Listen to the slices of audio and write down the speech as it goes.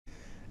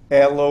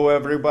Hello,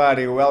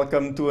 everybody.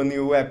 Welcome to a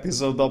new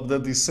episode of the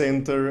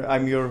Dissenter.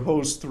 I'm your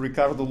host,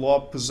 Ricardo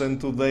Lopes, and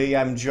today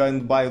I'm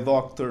joined by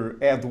Dr.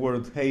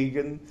 Edward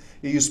Hagen.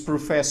 He is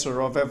Professor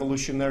of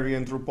Evolutionary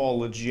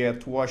Anthropology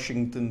at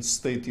Washington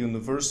State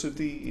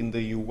University in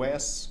the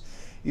US.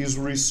 His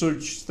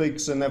research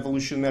takes an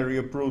evolutionary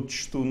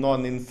approach to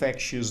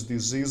non-infectious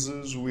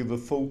diseases with a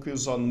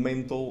focus on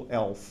mental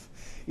health.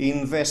 He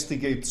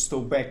investigates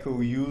tobacco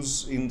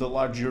use in the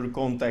larger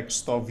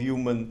context of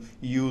human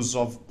use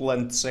of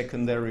plant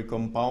secondary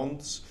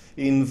compounds.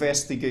 He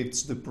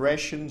investigates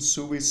depression,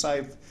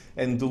 suicide,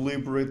 and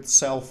deliberate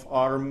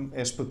self-harm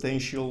as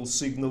potential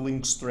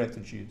signaling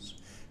strategies.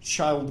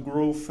 Child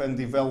growth and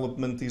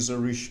development is a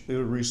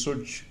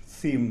research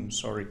theme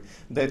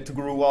that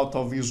grew out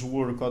of his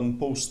work on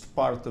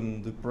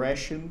postpartum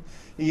depression.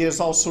 He has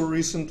also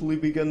recently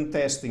begun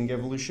testing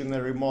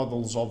evolutionary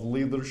models of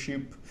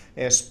leadership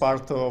as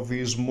part of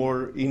his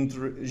more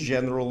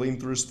general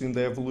interest in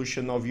the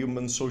evolution of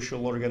human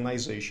social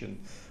organization.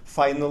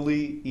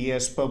 Finally, he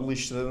has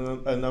published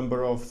a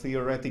number of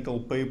theoretical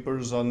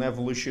papers on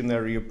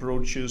evolutionary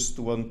approaches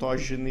to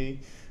ontogeny,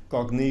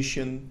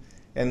 cognition,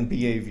 and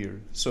behavior.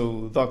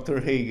 So,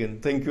 Dr. Hagen,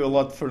 thank you a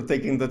lot for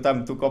taking the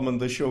time to come on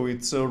the show.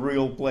 It's a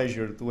real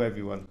pleasure to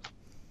everyone.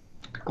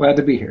 Glad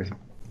to be here.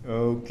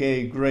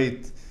 Okay,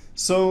 great.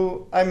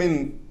 So,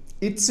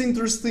 it's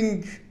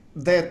interesting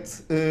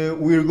that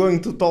we're going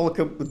to talk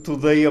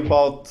today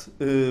about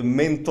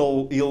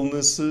mental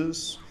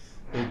illnesses,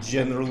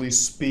 generally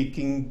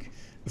speaking,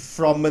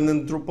 from an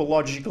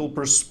anthropological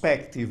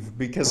perspective,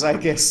 because I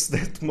guess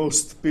that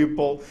most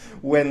people,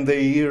 when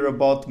they hear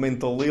about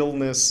mental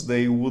illness,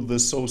 they would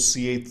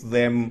associate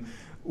them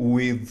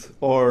with,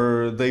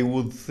 or they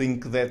would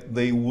think that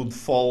they would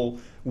fall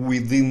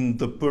within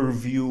the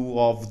purview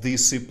of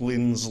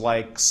disciplines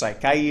like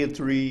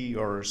psychiatry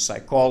or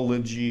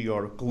psychology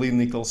or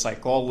clinical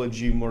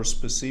psychology more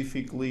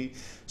specifically.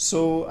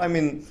 So,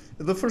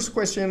 the first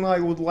question I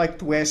would like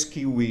to ask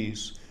you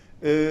is,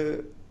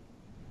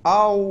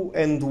 how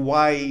and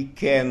why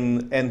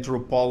can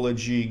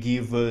anthropology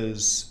give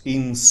us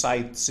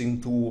insights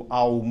into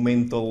how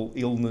mental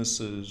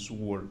illnesses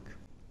work?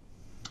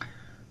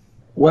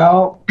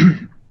 Well,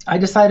 I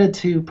decided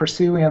to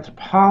pursue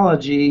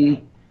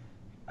anthropology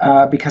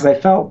because I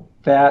felt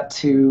that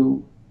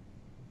to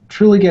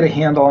truly get a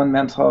handle on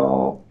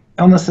mental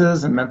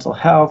illnesses and mental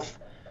health,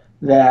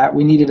 that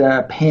we needed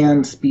a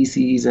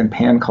pan-species and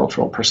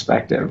pan-cultural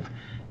perspective.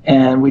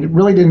 And we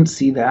really didn't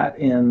see that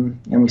and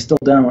we still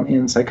don't,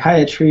 in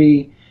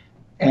psychiatry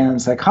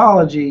and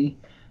psychology.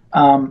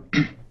 A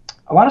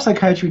lot of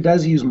psychiatry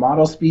does use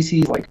model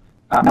species like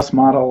mouse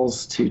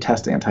models to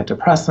test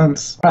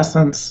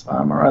antidepressants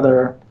or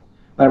other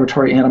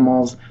laboratory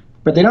animals,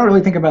 but they don't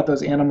really think about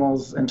those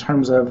animals in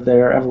terms of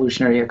their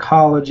evolutionary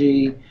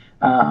ecology.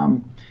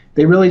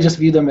 They really just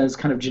view them as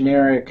kind of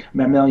generic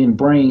mammalian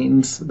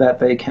brains that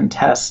they can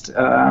test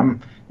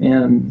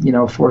in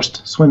a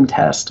forced swim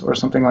test or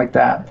something like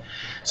that.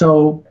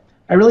 So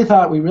I really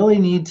thought we really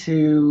need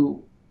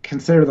to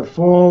consider the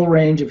full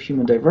range of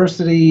human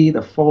diversity,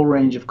 the full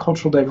range of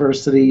cultural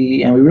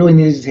diversity, and we really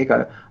needed to take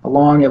a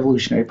long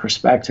evolutionary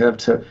perspective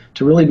to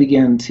really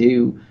begin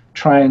to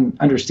try and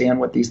understand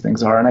what these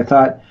things are. And I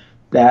thought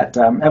that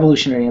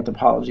evolutionary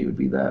anthropology would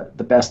be the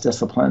best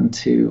discipline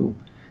to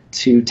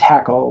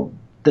tackle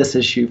this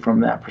issue from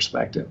that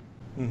perspective.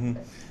 Mm-hmm.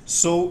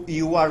 So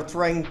you are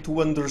trying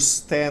to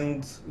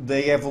understand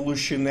the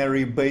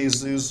evolutionary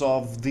basis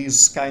of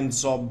these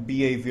kinds of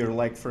behavior,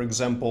 like, for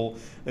example,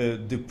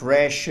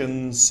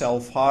 depression,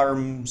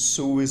 self-harm,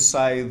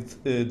 suicide,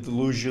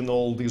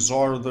 delusional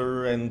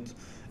disorder, and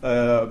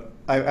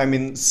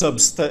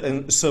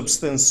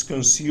substance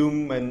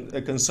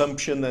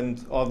consumption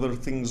and other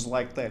things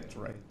like that,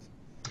 right?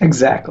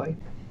 Exactly.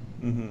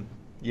 Mm-hmm.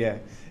 Yeah.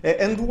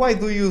 And why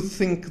do you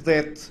think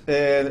that,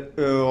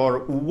 or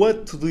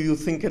what do you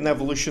think an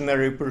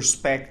evolutionary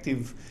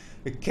perspective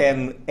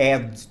can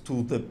add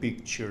to the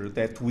picture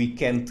that we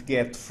can't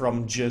get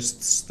from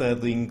just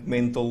studying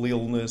mental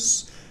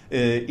illness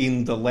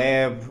in the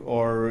lab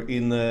or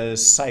in a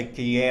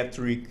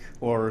psychiatric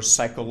or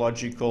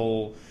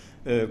psychological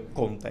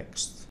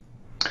context?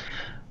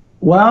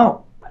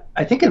 Well,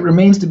 I think it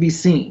remains to be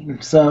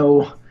seen.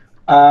 So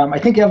I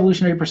think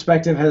evolutionary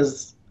perspective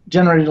has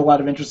generated a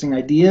lot of interesting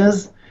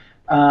ideas.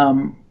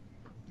 None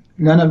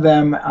of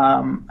them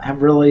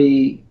have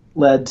really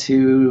led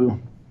to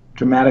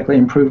dramatically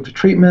improved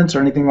treatments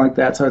or anything like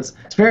that. So it's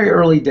very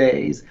early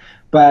days.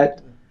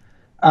 But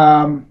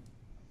I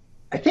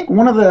think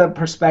one of the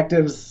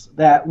perspectives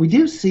that we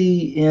do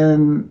see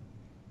in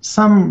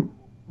some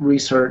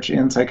research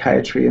in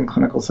psychiatry and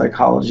clinical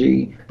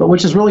psychology, but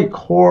which is really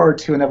core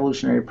to an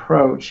evolutionary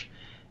approach,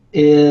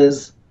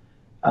 is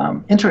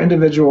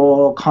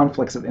inter-individual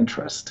conflicts of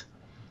interest.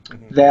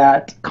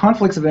 That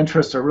conflicts of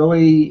interest are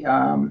really,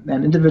 and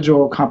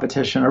individual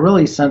competition are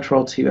really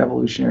central to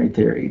evolutionary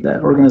theory,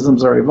 that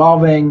organisms are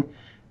evolving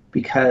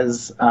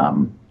because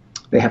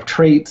they have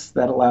traits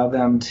that allow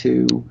them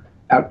to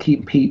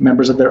outcompete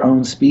members of their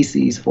own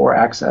species for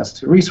access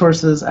to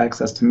resources,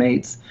 access to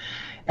mates.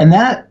 And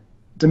that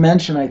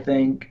dimension, I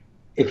think,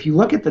 if you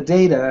look at the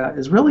data,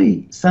 is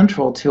really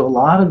central to a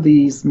lot of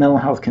these mental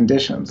health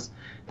conditions,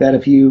 that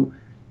if you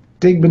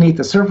dig beneath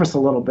the surface a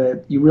little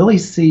bit, you really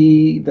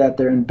see that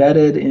they're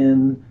embedded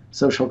in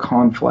social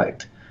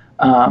conflict,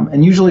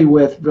 and usually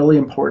with really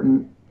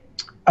important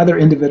other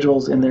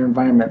individuals in their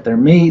environment, their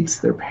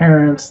mates, their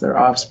parents, their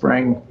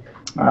offspring,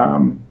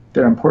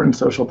 their important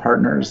social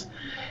partners.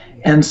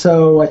 And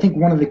so I think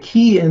one of the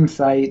key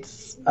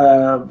insights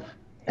of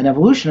an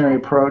evolutionary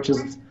approach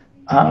is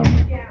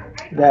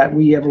that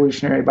we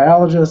evolutionary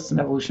biologists and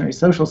evolutionary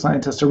social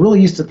scientists are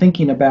really used to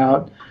thinking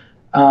about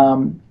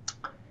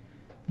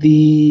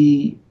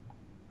the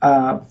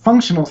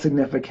functional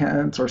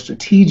significance or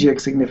strategic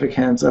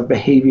significance of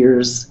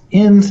behaviors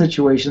in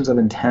situations of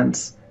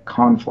intense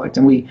conflict.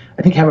 And we,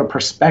 I think, have a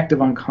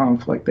perspective on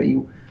conflict that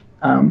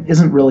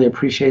isn't really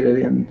appreciated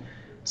in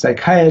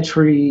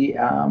psychiatry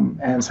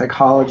and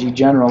psychology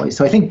generally.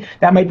 So I think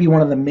that might be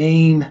one of the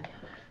main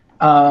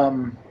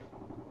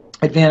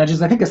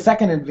advantages. I think a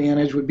second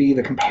advantage would be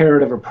the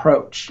comparative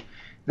approach,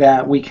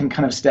 that we can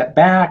kind of step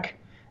back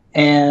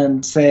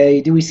and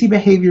say, do we see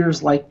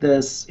behaviors like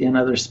this in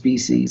other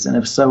species? And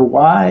if so,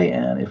 why?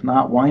 And if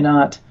not, why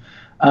not?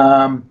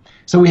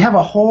 So we have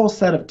a whole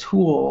set of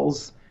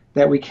tools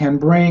that we can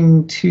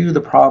bring to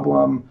the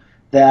problem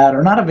that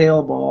are not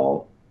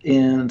available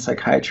in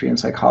psychiatry and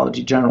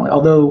psychology generally.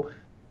 Although,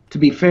 to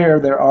be fair,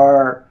 there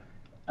are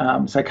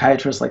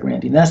psychiatrists like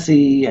Randy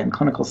Nesse and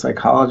clinical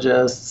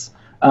psychologists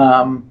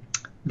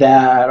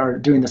that are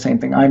doing the same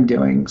thing I'm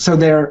doing. So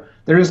there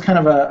is kind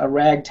of a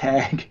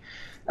ragtag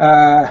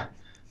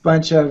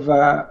bunch of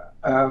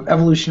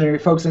evolutionary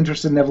folks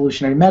interested in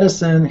evolutionary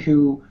medicine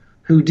who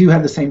do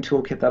have the same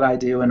toolkit that I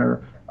do and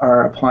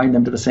are applying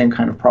them to the same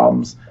kind of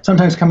problems.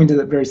 Sometimes coming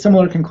to very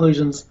similar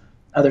conclusions,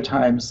 other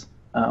times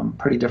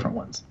pretty different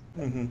ones.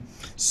 Mm-hmm.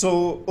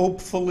 So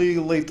hopefully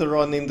later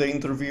on in the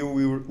interview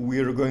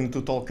we're going to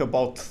talk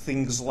about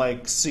things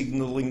like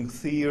signaling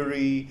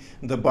theory,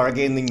 the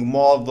bargaining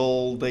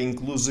model, the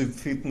inclusive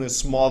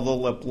fitness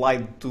model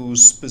applied to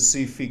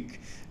specific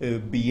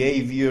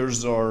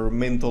behaviors or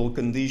mental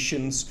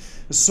conditions.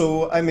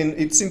 So, I mean,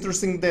 it's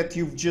interesting that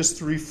you've just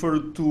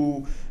referred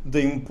to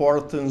the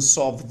importance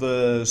of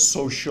the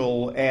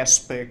social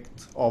aspect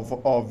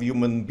of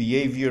human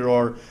behavior,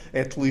 or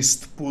at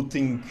least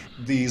putting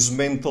these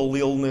mental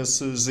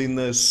illnesses in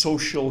a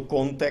social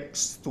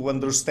context to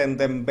understand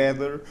them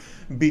better,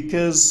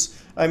 because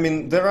I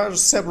mean, there are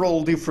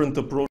several different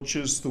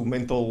approaches to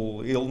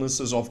mental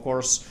illnesses, of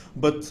course,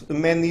 but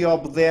many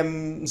of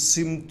them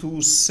seem to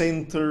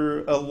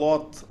center a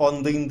lot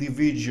on the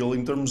individual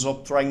in terms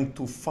of trying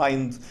to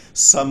find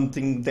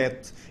something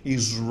that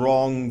is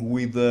wrong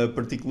with a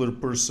particular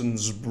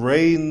person's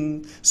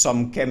brain,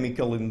 some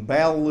chemical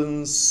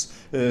imbalance,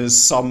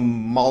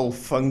 some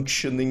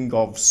malfunctioning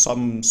of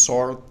some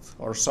sort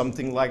or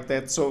something like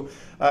that. So,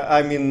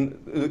 I mean,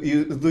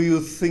 do you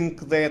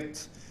think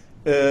that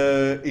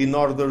in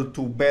order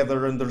to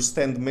better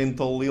understand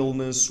mental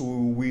illness,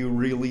 we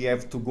really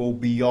have to go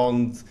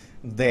beyond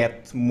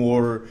that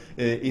more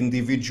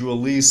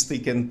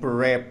individualistic and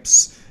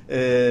perhaps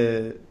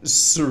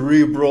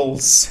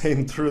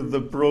cerebral-centered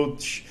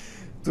approach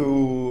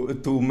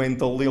to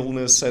mental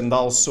illness, and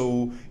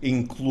also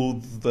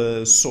include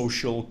the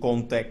social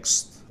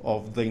context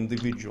of the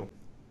individual?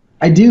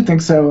 I do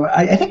think so.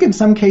 I think in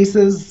some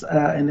cases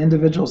an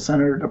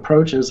individual-centered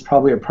approach is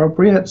probably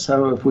appropriate.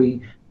 So if we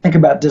think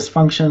about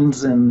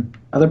dysfunctions in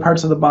other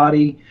parts of the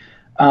body,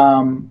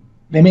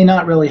 they may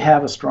not really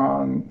have a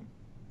strong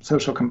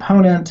social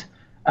component.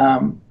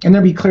 And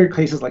there'll be clear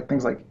cases like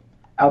things like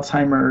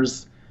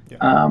Alzheimer's,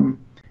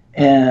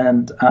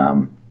 and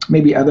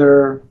maybe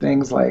other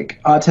things like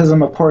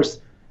autism. Of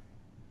course,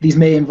 these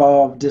may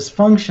involve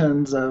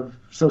dysfunctions of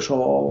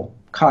social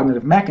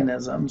cognitive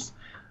mechanisms,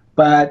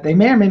 but they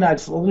may or may not,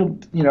 it's a little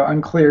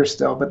unclear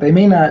still, but they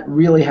may not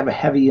really have a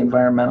heavy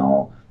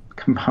environmental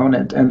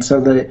component. And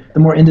so the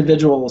more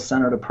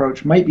individual-centered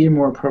approach might be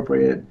more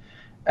appropriate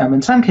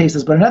in some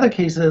cases, but in other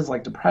cases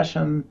like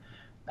depression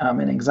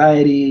and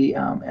anxiety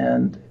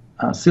and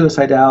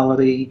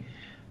suicidality,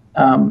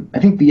 I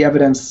think the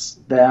evidence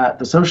that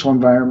the social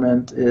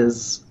environment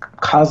is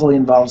causally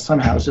involved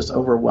somehow is just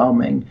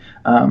overwhelming.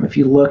 If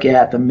you look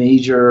at the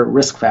major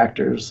risk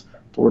factors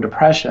for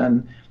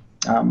depression,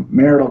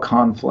 marital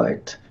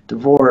conflict,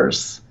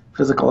 divorce,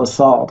 physical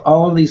assault,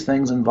 all of these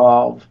things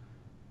involve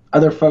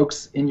other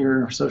folks in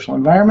your social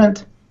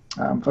environment,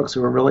 folks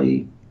who are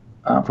really,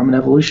 from an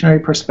evolutionary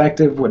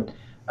perspective,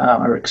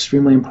 are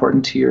extremely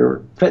important to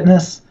your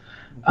fitness,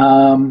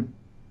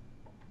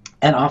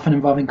 and often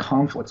involving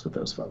conflicts with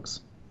those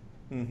folks.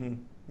 Mm-hmm.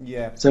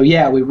 Yeah. So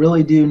yeah, we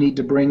really do need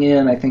to bring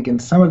in, I think, in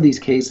some of these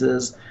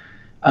cases,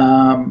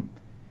 and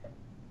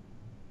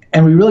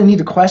we really need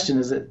to question: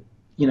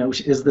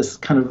 is this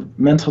kind of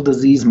mental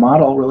disease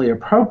model really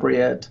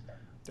appropriate?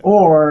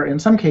 Or in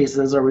some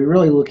cases, are we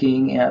really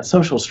looking at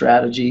social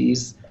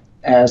strategies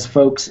as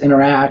folks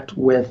interact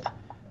with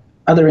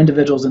other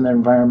individuals in their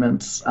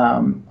environments,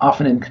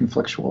 often in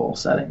conflictual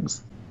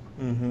settings.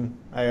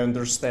 I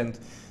understand.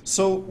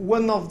 So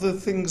one of the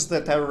things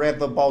that I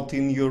read about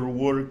in your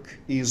work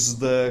is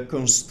the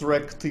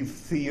constructive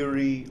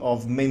theory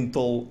of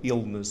mental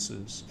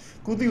illnesses.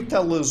 Could you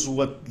tell us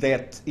what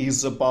that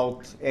is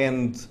about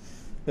and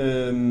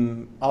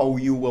how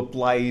you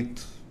apply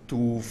it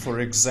to, for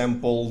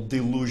example,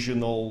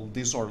 delusional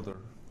disorder?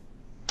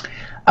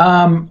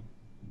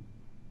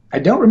 I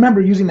don't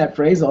remember using that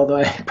phrase, although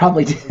I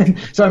probably did.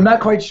 So I'm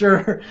not quite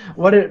sure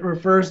what it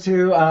refers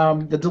to.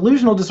 The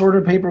delusional disorder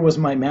paper was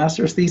my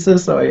master's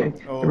thesis, so I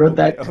wrote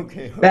that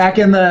back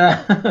in the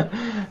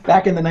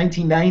back in the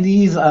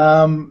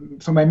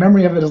 1990s. So my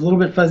memory of it is a little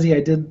bit fuzzy.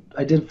 I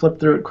did flip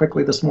through it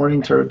quickly this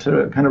morning to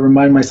kind of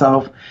remind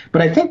myself.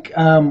 But I think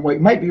what you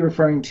might be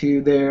referring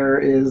to there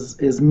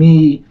is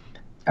me.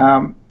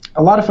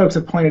 A lot of folks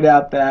have pointed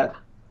out that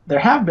there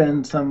have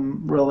been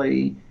some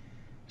really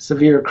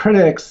severe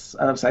critics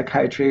of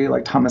psychiatry,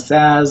 like Thomas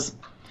Szasz,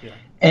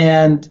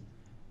 and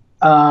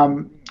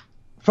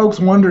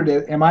folks wondered,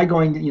 am I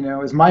going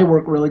to, is my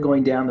work really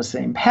going down the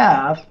same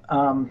path?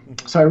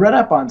 So I read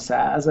up on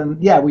Szasz,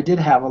 and yeah, we did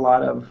have a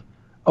lot of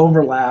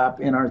overlap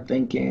in our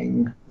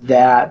thinking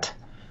that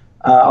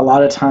a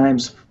lot of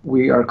times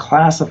we are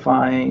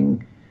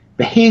classifying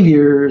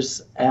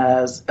behaviors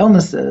as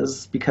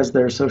illnesses because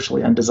they're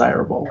socially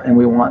undesirable and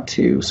we want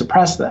to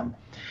suppress them.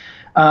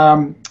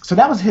 So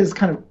that was his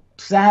kind of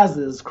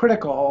Szasz's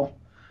critical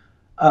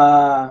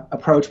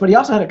approach, but he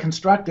also had a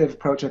constructive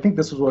approach. I think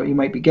this was what you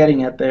might be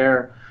getting at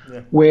there,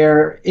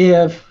 where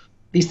if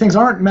these things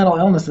aren't mental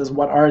illnesses,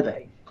 what are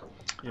they?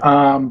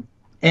 Long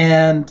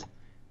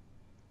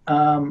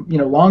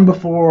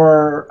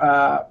before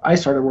I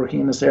started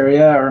working in this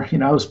area, or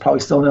I was probably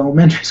still in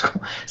elementary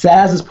school,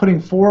 Szasz is putting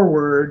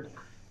forward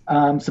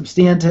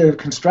substantive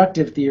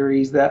constructive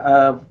theories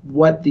of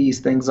what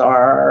these things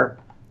are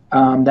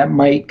that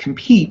might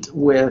compete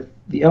with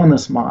the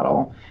illness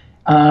model.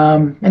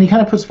 And he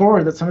kind of puts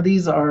forward that some of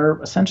these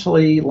are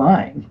essentially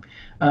lying.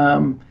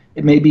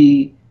 It may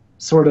be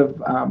sort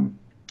of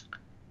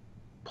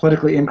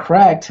politically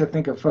incorrect to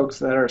think of folks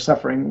that are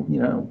suffering,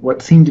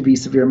 what seem to be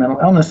severe mental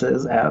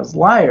illnesses as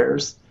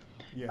liars.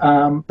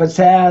 But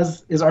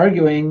Szasz is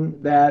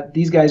arguing that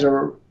these guys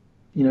are,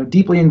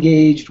 deeply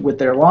engaged with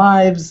their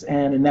lives,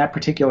 and in that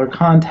particular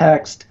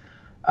context,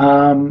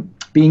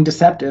 being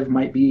deceptive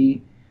might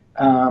be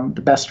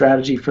the best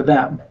strategy for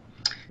them.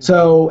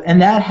 So,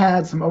 and that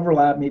had some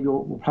overlap, maybe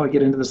we'll probably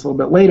get into this a little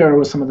bit later,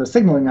 with some of the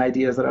signaling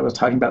ideas that I was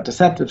talking about,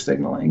 deceptive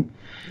signaling.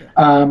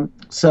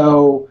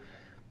 So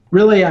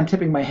really I'm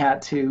tipping my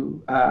hat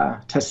to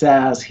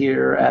Szasz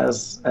here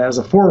as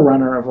a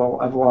forerunner of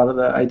a lot of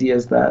the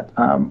ideas that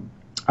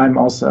I'm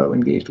also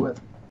engaged with.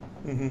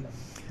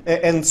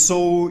 And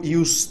so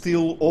you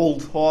still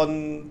hold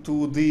on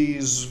to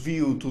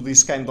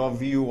this kind of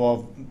view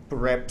of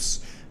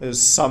perhaps in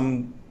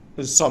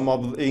some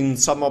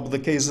of the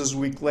cases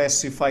we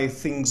classify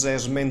things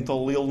as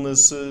mental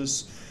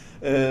illnesses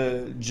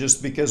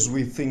just because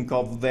we think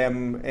of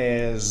them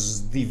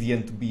as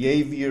deviant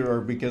behavior,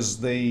 or because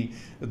they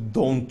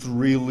don't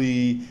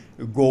really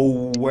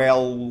go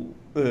well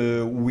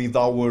with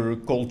our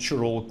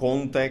cultural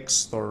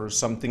context or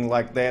something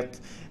like that.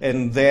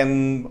 And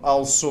then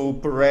also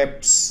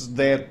perhaps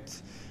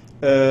that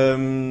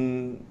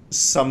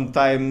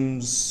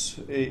sometimes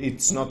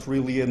it's not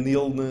really an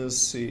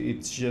illness,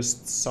 it's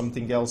just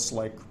something else,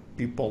 like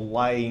people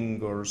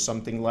lying or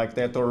something like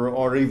that,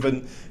 or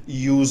even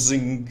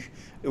using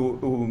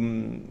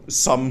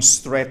some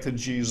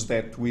strategies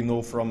that we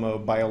know from a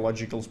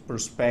biological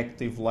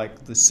perspective,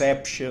 like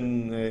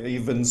deception,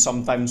 even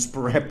sometimes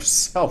perhaps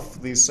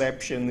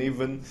self-deception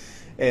even,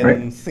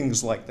 and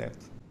things like that.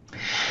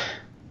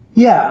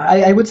 Yeah,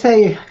 I would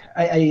say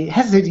I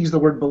hesitate to use the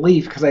word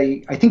belief because I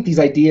think these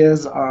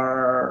ideas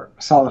are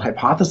solid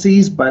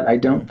hypotheses, but I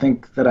don't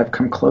think that I've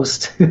come close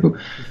to,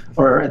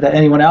 or that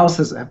anyone else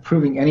is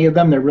proving any of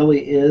them. There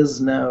really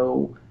is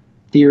no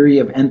theory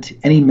of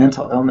any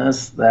mental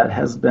illness that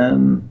has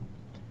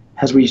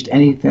reached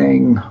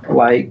anything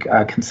like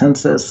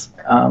consensus,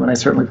 and I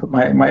certainly put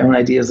my own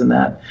ideas in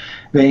that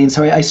vein.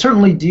 So I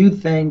certainly do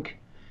think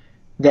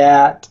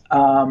that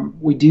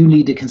we do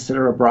need to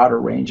consider a broader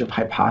range of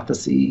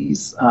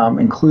hypotheses,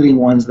 including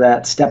ones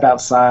that step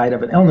outside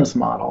of an illness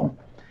model.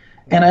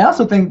 And I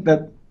also think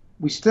that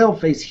we still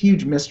face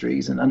huge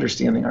mysteries in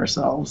understanding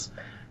ourselves.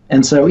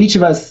 And so each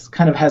of us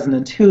kind of has an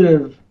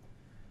intuitive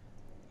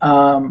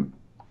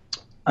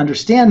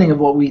understanding of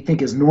what we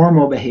think is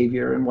normal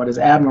behavior and what is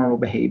abnormal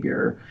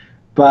behavior.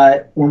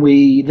 But when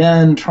we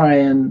then try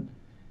and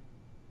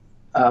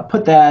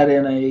put that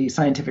in a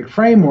scientific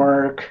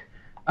framework,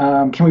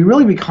 can we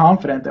really be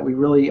confident that we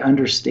really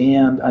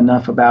understand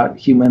enough about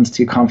humans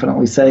to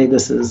confidently say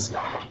this is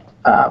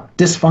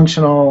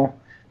dysfunctional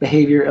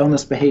behavior,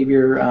 illness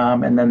behavior,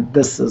 and then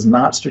this is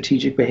not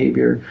strategic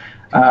behavior?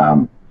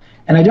 And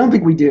I don't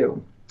think we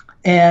do.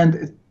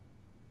 And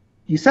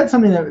you said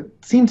something that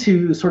seemed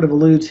to sort of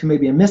allude to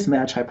maybe a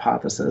mismatch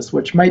hypothesis,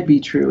 which might be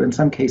true in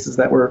some cases,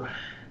 that we're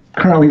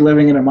currently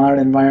living in a modern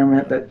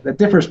environment that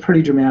differs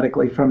pretty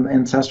dramatically from the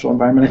ancestral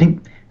environment. I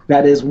think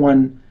that is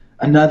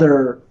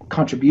another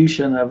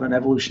contribution of an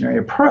evolutionary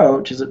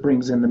approach, is it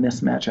brings in the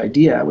mismatch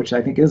idea, which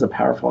I think is a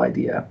powerful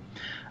idea.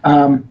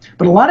 But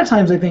a lot of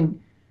times I think,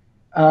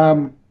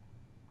 and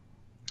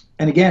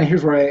again,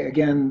 here's where I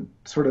again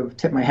sort of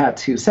tip my hat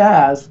to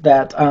Szasz,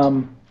 that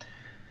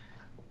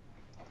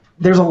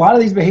there's a lot of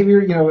these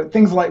behavior,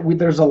 things like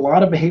there's a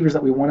lot of behaviors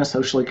that we want to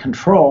socially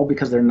control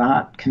because they're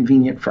not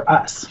convenient for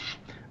us.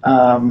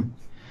 And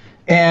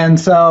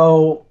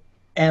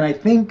I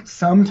think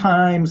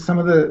sometimes some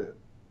of the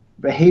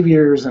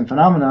behaviors and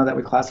phenomena that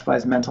we classify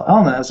as mental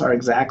illness are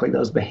exactly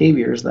those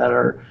behaviors that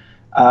are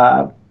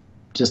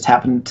just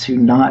happen to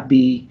not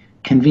be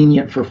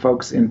convenient for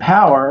folks in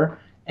power,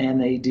 and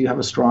they do have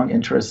a strong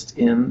interest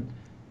in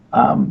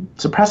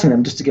suppressing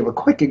them. Just to give a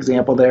quick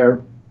example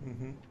there,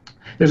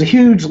 there's a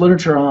huge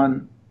literature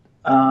on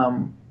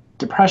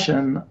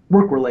depression,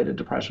 work-related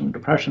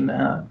depression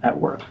at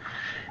work.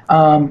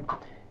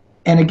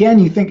 And again,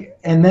 you think,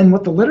 and then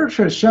what the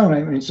literature has shown,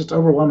 I mean, it's just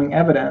overwhelming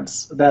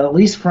evidence that at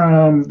least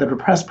from the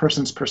depressed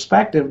person's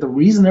perspective, the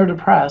reason they're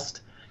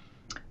depressed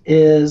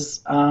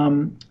is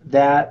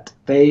that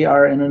they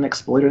are in an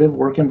exploitative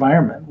work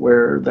environment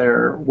where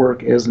their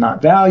work is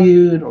not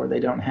valued, or they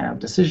don't have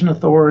decision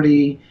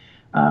authority.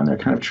 They're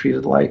kind of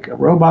treated like a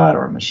robot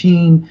or a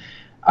machine.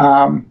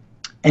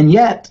 And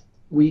yet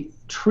we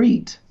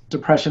treat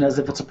depression as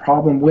if it's a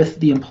problem with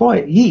the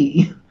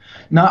employee,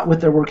 not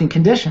with their working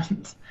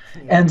conditions.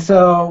 And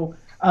so,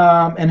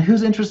 and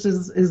whose interest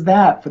is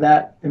that for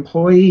that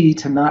employee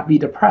to not be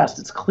depressed?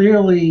 It's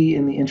clearly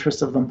in the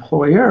interest of the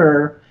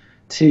employer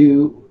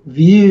to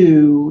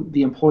view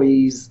the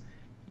employee's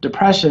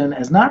depression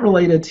as not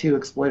related to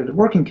exploitative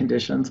working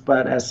conditions,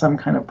 but as some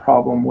kind of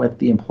problem with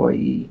the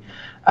employee.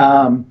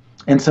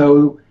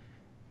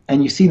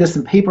 And you see this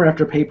in paper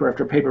after paper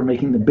after paper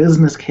making the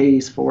business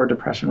case for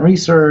depression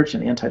research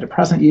and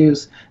antidepressant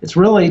use. It's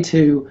really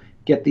to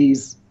get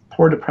these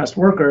poor depressed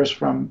workers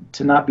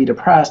to not be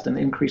depressed and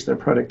increase their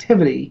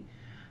productivity.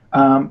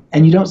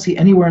 And you don't see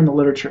anywhere in the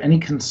literature any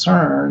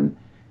concern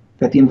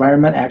that the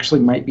environment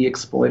actually might be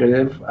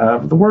exploitative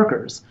of the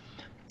workers.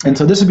 And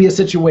so this would be a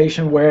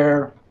situation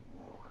where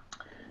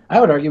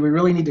I would argue we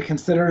really need to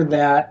consider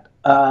that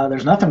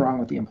there's nothing wrong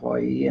with the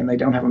employee and they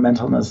don't have a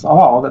mental illness at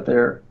all, that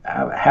they're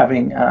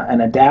having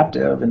an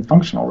adaptive and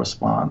functional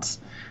response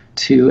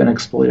to an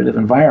exploitative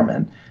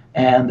environment.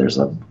 And there's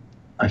a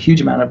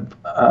huge amount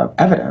of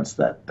evidence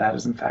that that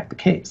is in fact the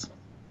case.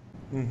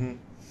 Mm-hmm.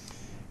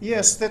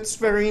 Yes, that's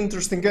very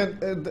interesting.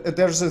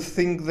 There's a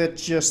thing that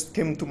just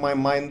came to my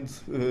mind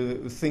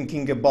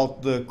thinking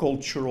about the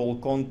cultural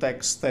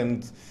context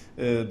and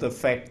the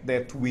fact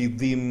that we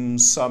deem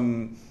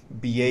some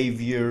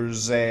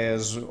behaviors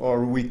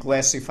or we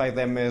classify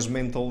them as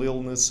mental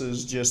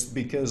illnesses just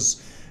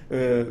because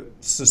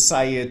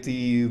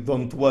society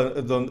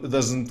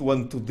doesn't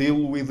want to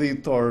deal with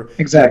it, or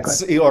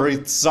exactly,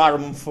 it's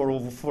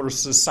harmful for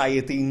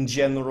society in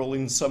general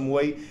in some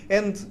way.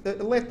 And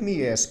let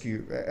me ask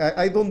you,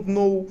 I don't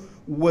know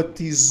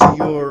what is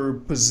your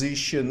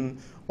position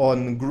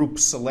on group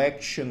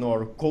selection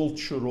or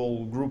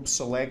cultural group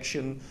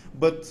selection,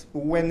 but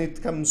when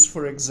it comes,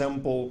 for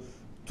example,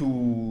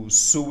 to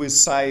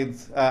suicide,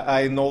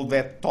 I know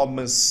that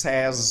Thomas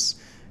Szasz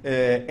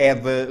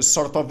had a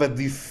sort of a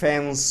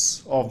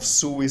defense of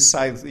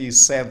suicide. He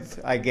said,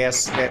 I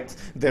guess, that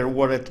there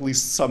were at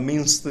least some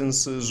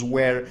instances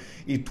where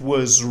it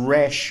was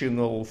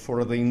rational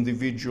for the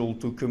individual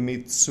to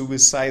commit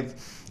suicide.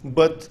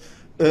 But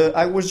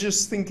I was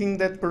just thinking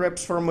that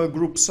perhaps from a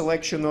group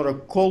selection or a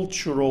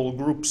cultural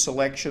group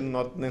selection,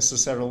 not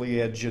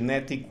necessarily a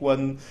genetic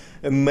one,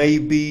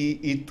 maybe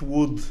it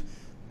would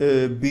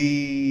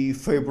be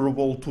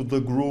favorable to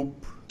the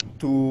group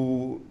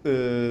to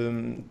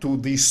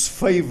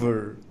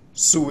disfavor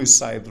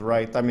suicide,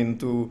 right? I mean,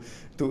 to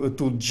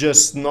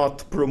just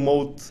not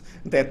promote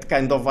that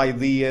kind of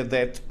idea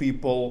that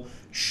people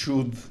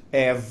should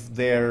have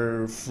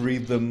their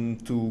freedom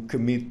to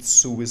commit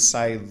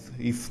suicide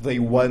if they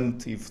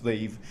want, if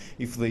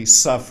they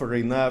suffer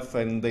enough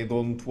and they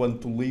don't want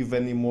to live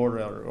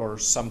anymore, or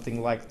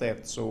something like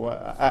that. So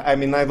I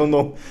mean, I don't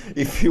know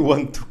if you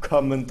want to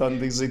comment on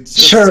this. It's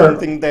just Sure.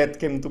 Something that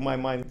came to my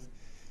mind.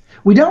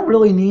 We don't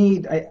really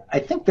need. I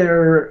think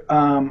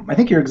I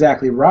think you're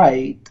exactly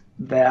right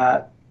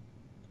that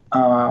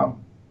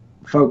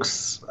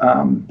folks,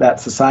 that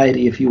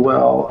society, if you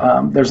will,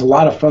 there's a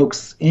lot of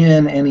folks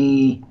in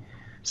any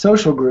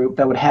social group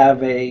that would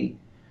have a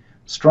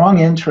strong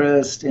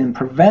interest in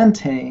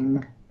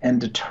preventing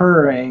and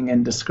deterring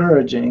and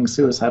discouraging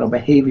suicidal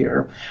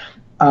behavior.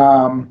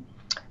 And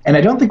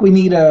I don't think we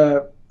need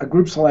a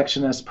group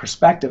selectionist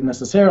perspective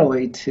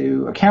necessarily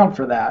to account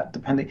for that.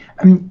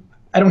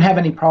 I don't have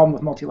any problem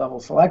with multi-level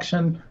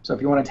selection, so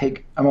if you want to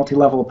take a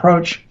multi-level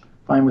approach,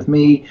 fine with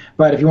me.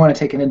 But if you want to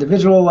take an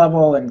individual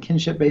level and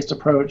kinship-based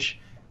approach,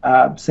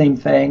 same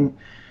thing.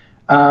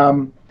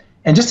 And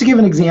just to give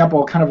an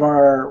example, kind of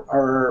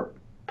our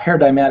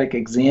paradigmatic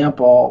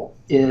example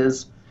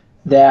is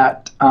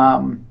that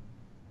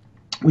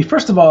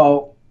first of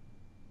all,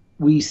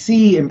 we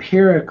see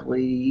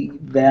empirically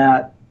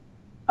that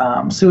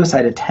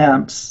suicide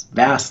attempts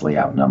vastly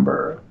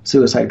outnumber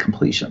suicide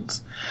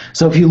completions.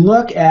 So if you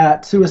look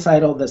at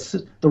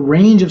the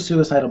range of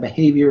suicidal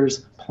behaviors,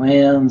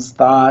 plans,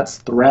 thoughts,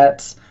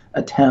 threats,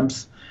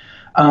 attempts,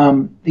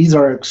 these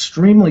are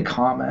extremely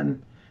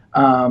common,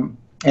 and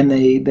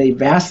they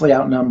vastly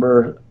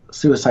outnumber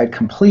suicide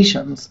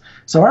completions.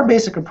 So our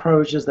basic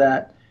approach is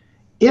that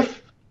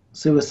if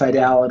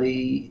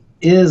suicidality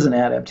is an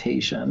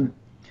adaptation,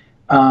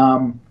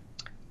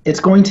 it's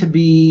going to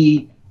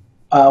be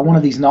one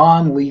of these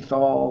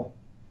non-lethal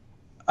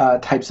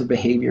types of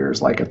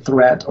behaviors, like a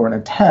threat or an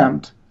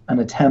attempt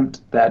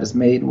that is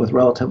made with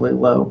relatively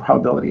low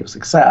probability of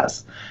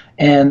success.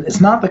 And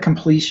it's not the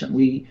completion.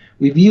 We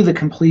view the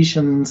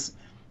completions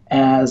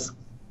as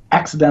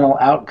accidental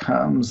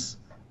outcomes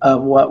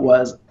of what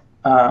was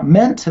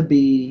meant to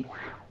be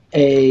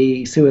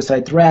a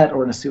suicide threat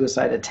or a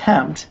suicide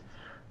attempt.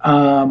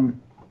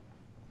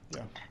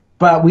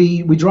 But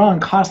we draw on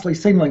costly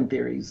signaling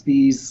theories.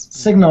 These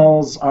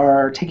signals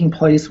are taking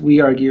place, we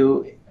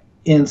argue,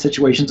 in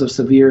situations of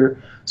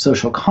severe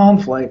social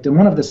conflict. And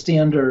one of the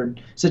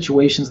standard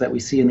situations that we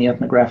see in the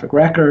ethnographic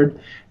record,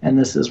 and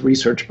this is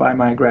research by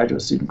my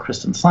graduate student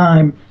Kristen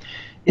Syme,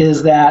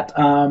 is that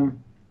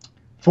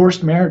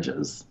forced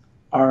marriages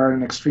are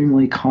an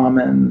extremely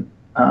common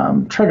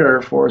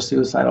trigger for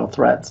suicidal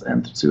threats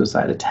and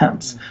suicide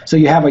attempts. So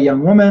you have a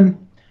young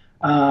woman,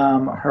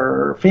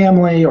 her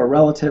family or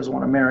relatives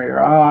want to marry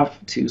her off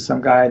to some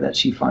guy that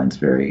she finds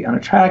very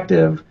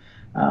unattractive.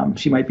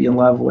 She might be in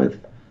love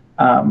with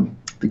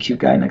the cute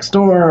guy next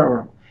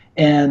door,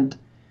 and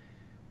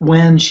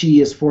when she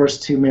is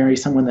forced to marry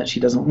someone that she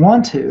doesn't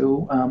want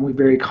to, we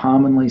very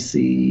commonly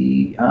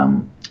see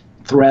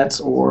threats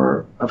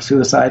of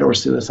suicide or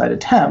suicide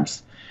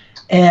attempts.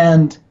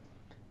 And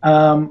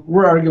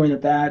we're arguing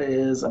that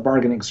is a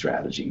bargaining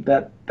strategy,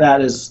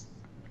 that is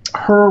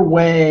her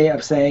way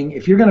of saying,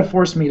 if you're going to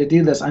force me to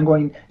do this,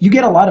 you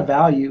get a lot of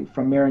value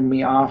from marrying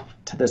me off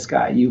to this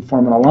guy. You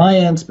form an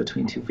alliance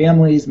between two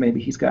families. Maybe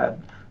he's got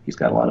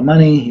a lot of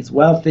money, he's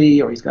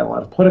wealthy, or he's got a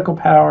lot of political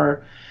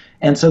power.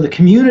 And so the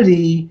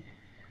community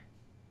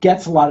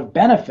gets a lot of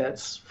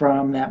benefits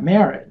from that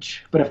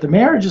marriage. But if the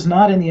marriage is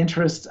not in the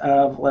interest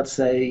of, let's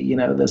say,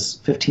 this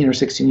 15 or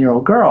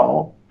 16-year-old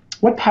girl,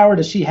 what power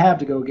does she have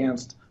to go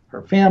against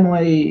her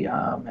family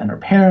and her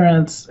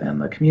parents and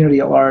the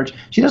community at large?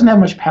 She doesn't have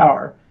much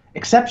power,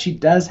 except she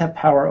does have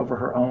power over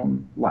her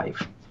own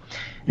life.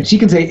 And she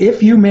can say,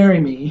 if you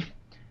marry me,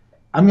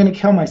 I'm going to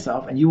kill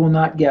myself, and you will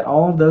not get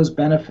all of those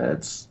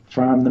benefits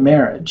from the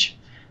marriage.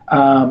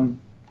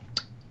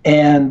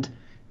 And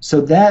so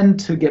then,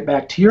 to get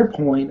back to your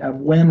point of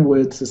when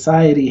would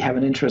society have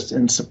an interest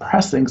in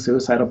suppressing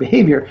suicidal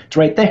behavior, it's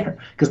right there,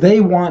 because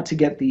they want to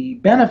get the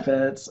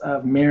benefits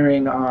of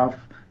marrying off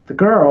the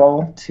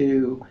girl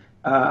to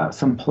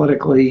some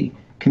politically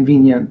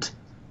convenient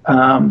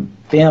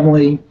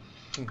family.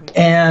 Mm-hmm.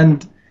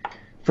 And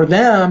for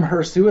them,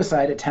 her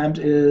suicide attempt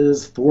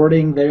is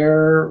thwarting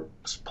their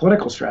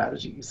political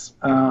strategies.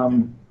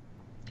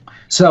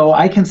 So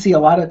I can see a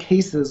lot of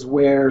cases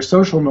where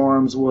social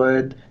norms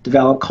would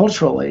develop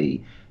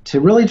culturally to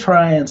really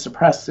try and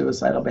suppress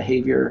suicidal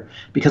behavior,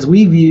 because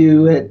we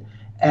view it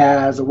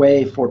as a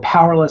way for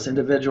powerless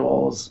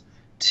individuals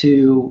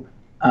to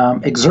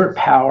exert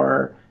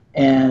power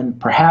and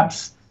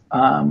perhaps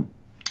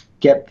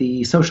get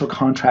the social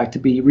contract to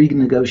be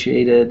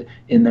renegotiated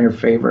in their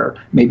favor.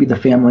 Maybe the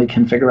family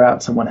can figure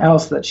out someone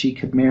else that she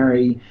could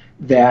marry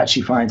that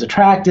she finds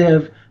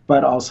attractive,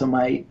 but also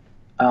might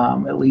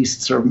at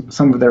least serve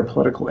some of their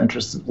political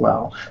interests as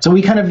well. So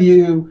we kind of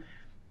view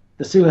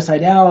the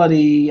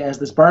suicidality as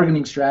this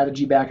bargaining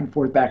strategy back and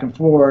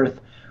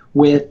forth,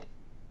 with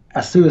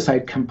a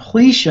suicide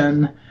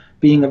completion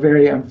being a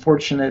very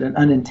unfortunate and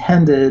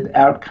unintended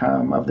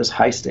outcome of this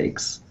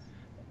high-stakes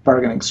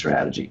bargaining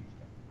strategy.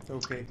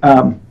 Okay.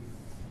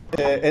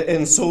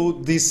 And so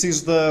this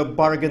is the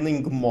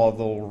bargaining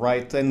model,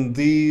 right? And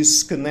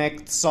this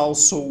connects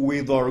also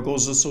with, or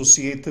goes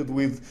associated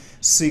with,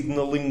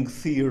 signaling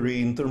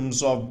theory in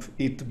terms of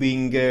it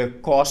being a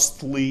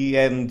costly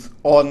and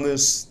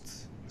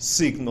honest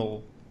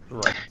signal,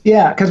 right?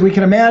 Yeah, because we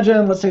can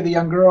imagine, let's say the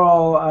young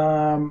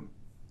girl,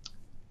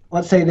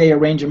 let's say they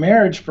arrange a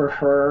marriage for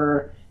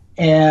her,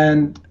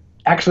 and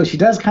actually she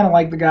does kind of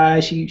like the guy,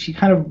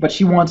 but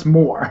she wants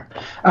more.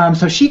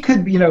 So she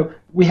could,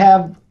 we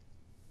have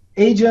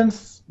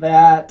agents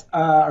that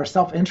are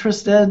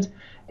self-interested,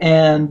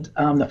 and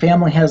the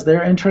family has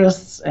their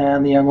interests,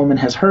 and the young woman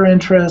has her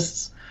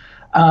interests.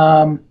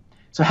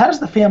 So how does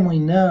the family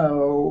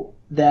know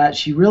that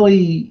she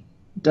really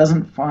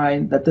doesn't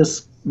find that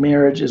this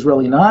marriage is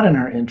really not in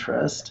her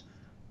interest,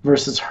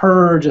 versus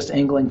her just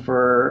angling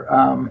for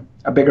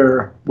a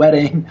bigger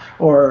wedding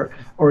or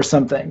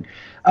something?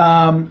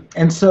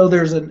 And so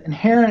there's an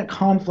inherent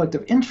conflict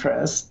of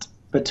interest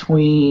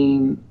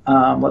between,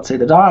 let's say,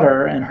 the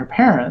daughter and her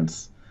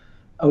parents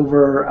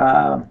over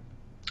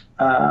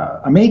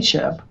a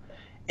mateship.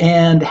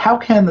 And how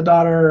can the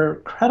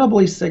daughter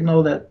credibly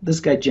signal that this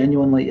guy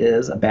genuinely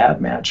is a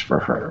bad match for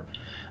her?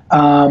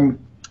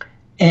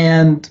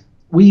 And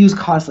we use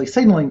costly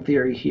signaling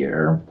theory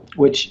here,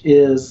 which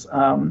is,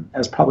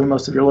 as probably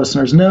most of your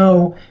listeners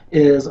know,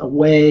 is a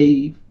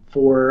way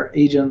for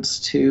agents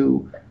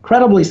to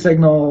credibly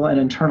signal an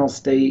internal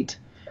state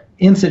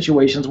in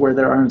situations where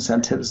there are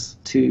incentives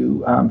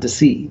to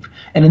deceive.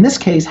 And in this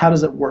case, how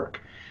does it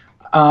work?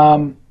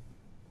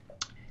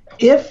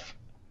 If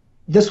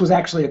this was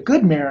actually a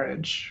good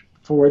marriage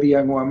for the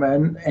young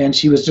woman and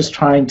she was just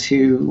trying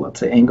to, let's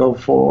say, angle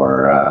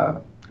for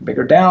a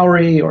bigger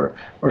dowry or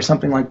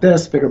something like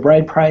this, bigger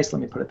bride price,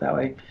 let me put it that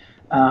way,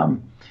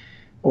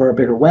 or a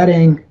bigger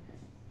wedding,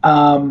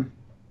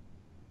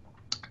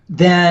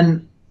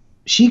 then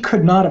she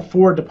could not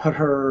afford to put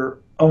her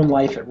own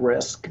life at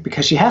risk,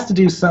 because she has to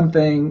do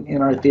something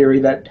in our theory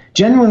that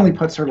genuinely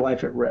puts her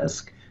life at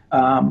risk.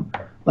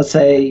 Let's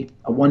say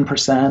a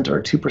 1% or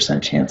a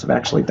 2% chance of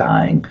actually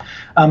dying.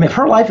 If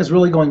her life is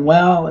really going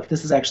well, if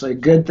this is actually a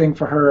good thing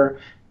for her,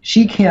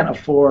 she can't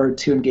afford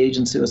to engage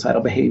in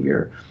suicidal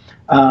behavior,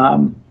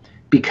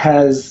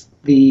 because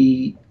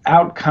the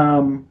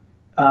outcome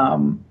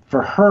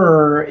for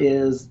her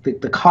is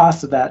the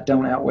costs of that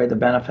don't outweigh the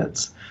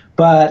benefits.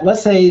 But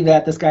let's say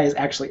that this guy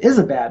is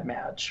a bad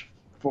match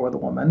for the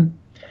woman.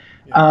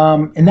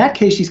 In that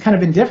case, she's kind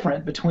of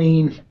indifferent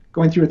between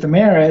going through with the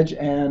marriage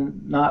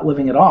and not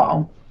living at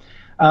all.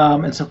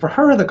 And so for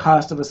her, the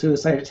cost of a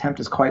suicide attempt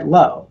is quite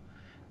low.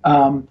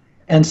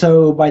 And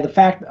so by the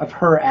fact of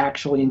her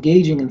actually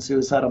engaging in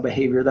suicidal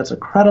behavior, that's a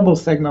credible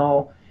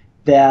signal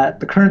that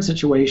the current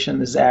situation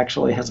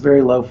has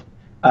very low,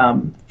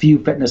 few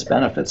fitness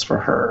benefits for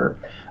her.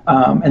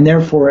 And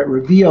therefore, it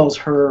reveals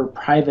her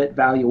private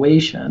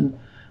valuation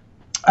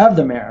of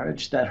the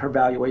marriage, that her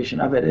valuation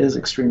of it is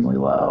extremely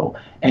low.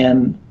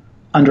 And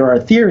under our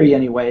theory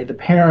anyway, the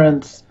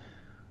parents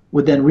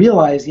would then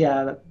realize,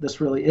 yeah,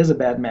 this really is a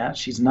bad match.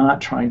 She's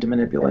not trying to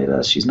manipulate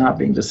us. She's not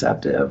being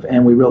deceptive.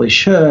 And we really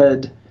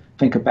should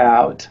think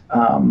about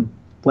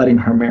letting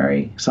her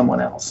marry someone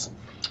else.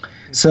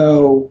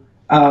 So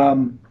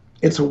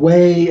it's a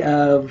way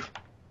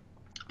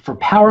for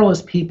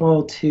powerless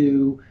people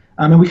to,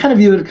 and we kind of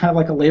view it kind of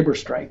like a labor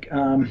strike.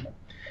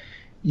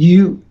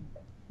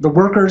 The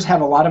workers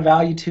have a lot of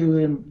value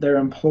to their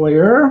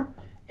employer,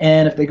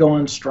 and if they go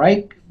on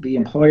strike, the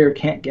employer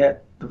can't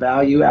get the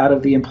value out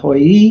of the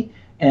employee,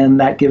 and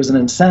that gives an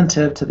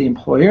incentive to the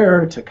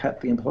employer to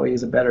cut the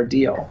employees a better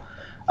deal.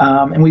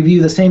 And we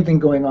view the same thing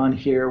going on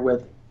here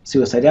with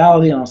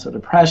suicidality and also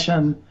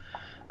depression.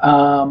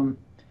 That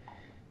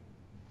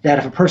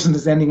if a person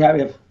is ending up,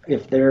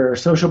 if their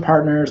social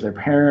partners, their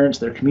parents,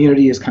 their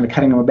community is kind of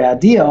cutting them a bad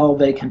deal,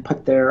 they can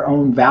put their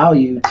own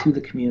value to the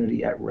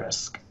community at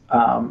risk,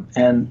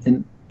 and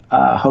in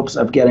hopes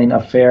of getting a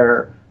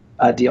fair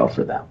deal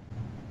for them.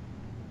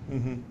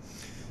 Mm-hmm.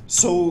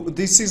 So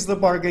this is the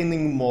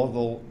bargaining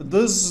model.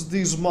 Does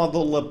this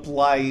model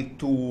apply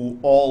to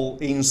all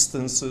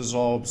instances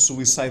of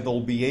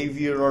suicidal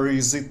behavior, or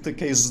is it the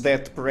case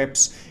that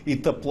perhaps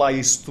it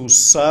applies to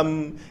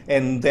some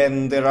and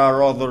then there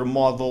are other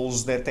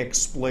models that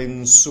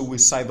explain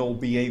suicidal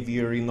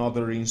behavior in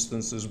other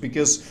instances?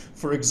 Because,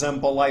 for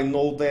example, I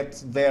know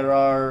that there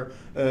are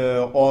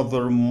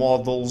other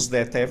models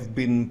that have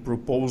been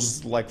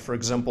proposed, like, for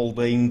example,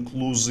 the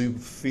inclusive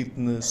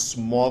fitness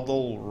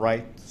model,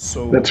 right?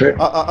 So that's right.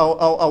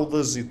 How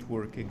does it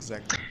work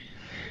exactly?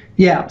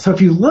 Yeah, so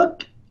if you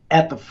look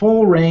at the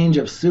full range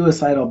of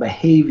suicidal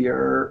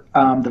behavior,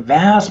 the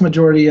vast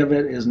majority of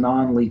it is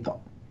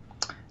non-lethal.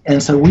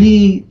 And so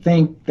we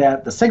think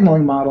that the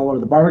signaling model or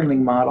the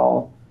bargaining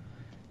model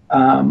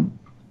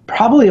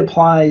probably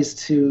applies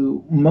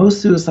to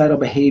most suicidal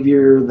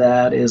behavior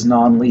that is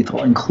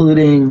non-lethal,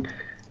 including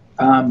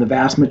the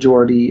vast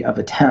majority of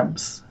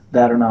attempts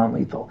that are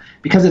non-lethal.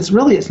 Because it's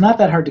not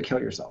that hard to kill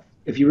yourself.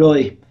 If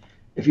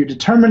you're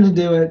determined to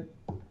do it,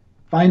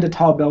 find a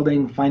tall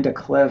building, find a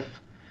cliff,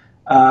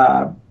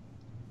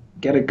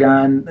 get a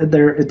gun.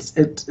 It's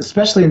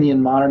especially in the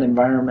modern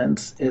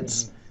environments,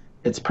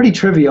 it's pretty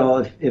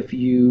trivial if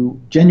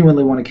you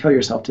genuinely want to kill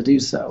yourself to do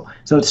so.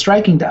 So it's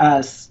striking to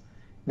us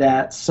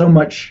that so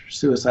much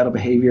suicidal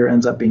behavior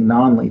ends up being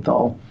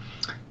non-lethal.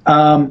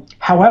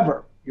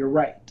 However, you're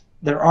right.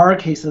 There are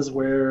cases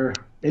where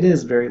it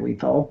is very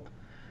lethal.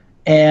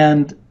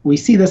 And we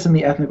see this in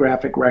the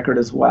ethnographic record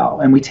as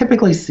well. And we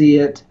typically see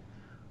it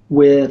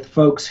with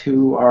folks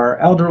who are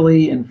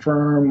elderly,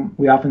 infirm.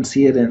 We often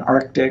see it in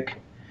Arctic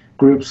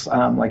groups,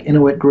 like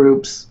Inuit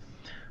groups,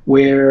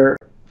 where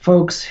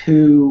folks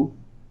who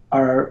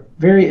are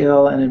very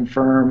ill and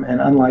infirm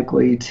and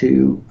unlikely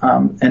to,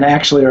 and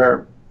actually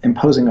are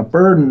imposing a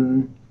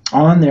burden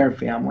on their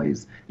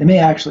families, they may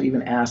actually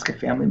even ask a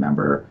family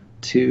member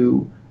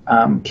to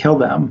kill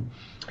them,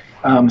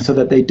 so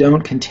that they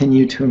don't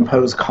continue to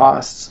impose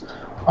costs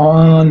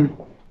on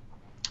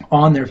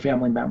their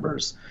family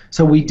members.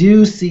 So we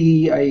do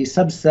see a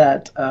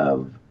subset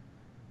of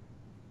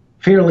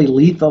fairly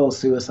lethal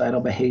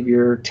suicidal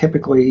behavior,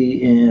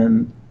 typically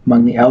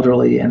among the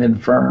elderly and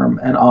infirm,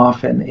 and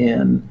often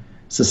in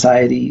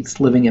societies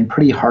living in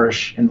pretty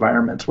harsh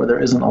environments where there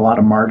isn't a lot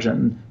of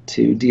margin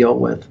to deal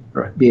with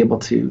or be able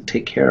to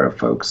take care of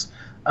folks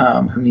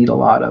who need a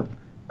lot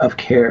of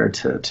care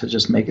to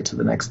just make it to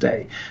the next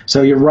day.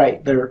 So you're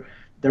right. There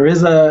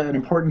is an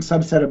important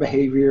subset of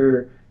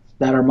behavior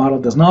that our model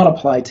does not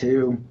apply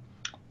to,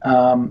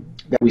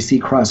 that we see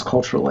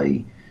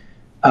cross-culturally.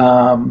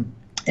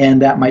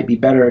 And that might be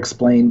better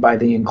explained by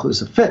the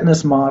inclusive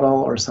fitness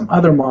model or some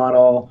other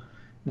model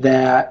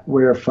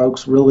where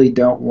folks really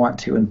don't want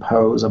to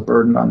impose a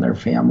burden on their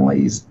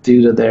families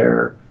due to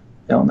their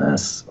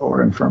illness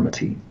or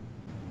infirmity.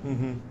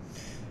 Mm-hmm.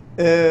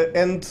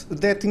 And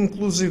that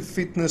inclusive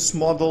fitness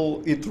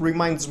model, it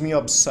reminds me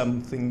of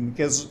something,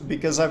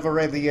 because I've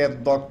already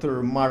had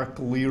Dr. Mark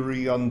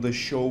Leary on the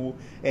show,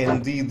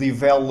 and he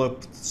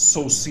developed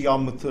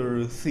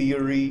sociometer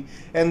theory,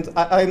 and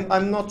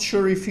I'm not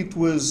sure if it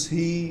was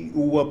he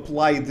who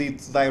applied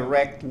it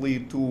directly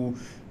to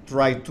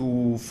try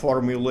to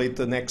formulate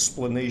an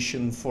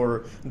explanation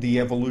for the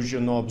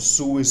evolution of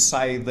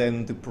suicide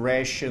and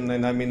depression,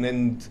 and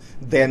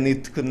then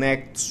it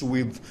connects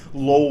with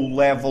low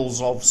levels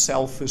of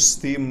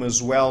self-esteem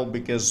as well,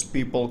 because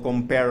people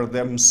compare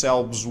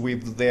themselves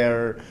with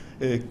their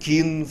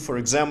kin, for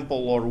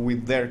example, or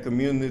with their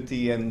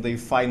community, and they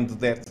find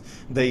that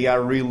they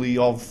are really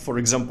of, for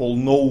example,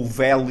 no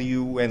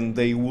value, and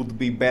they would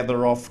be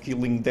better off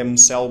killing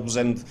themselves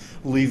and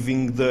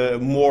leaving the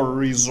more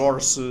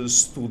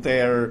resources to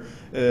their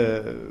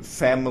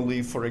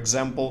family, for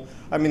example.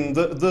 I mean,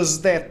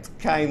 does that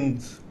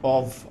kind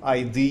of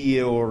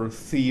idea or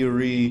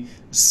theory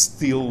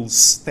still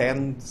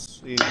stand?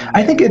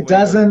 I think it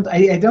doesn't.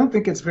 I don't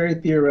think it's very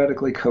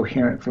theoretically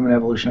coherent from an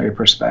evolutionary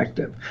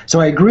perspective. So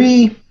I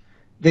agree.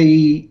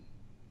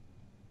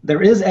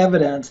 There is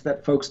evidence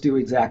that folks do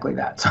exactly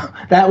that. So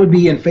that would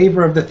be in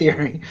favor of the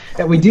theory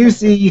that we do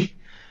see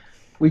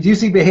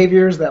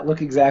behaviors that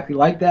look exactly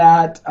like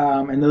that,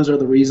 and those are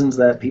the reasons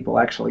that people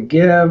actually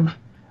give.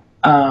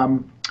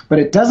 But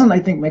it doesn't, I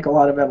think, make a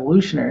lot of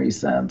evolutionary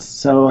sense.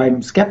 So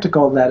I'm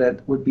skeptical that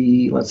it would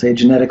be, let's say, a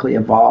genetically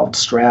evolved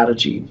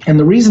strategy. And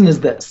the reason is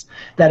this,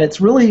 that it's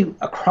really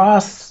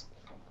across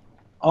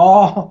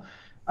all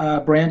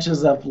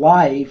branches of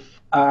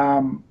life,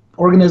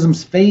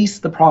 organisms face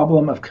the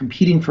problem of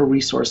competing for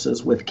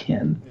resources with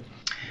kin.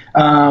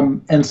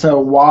 And so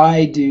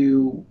why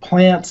do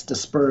plants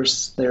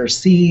disperse their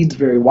seeds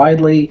very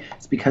widely?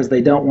 It's because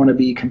they don't want to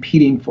be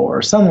competing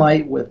for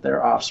sunlight with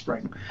their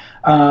offspring.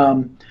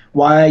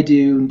 Why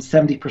do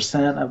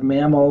 70% of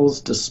mammals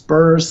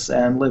disperse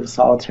and live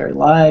solitary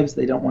lives?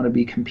 They don't want to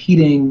be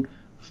competing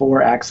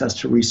for access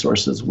to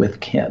resources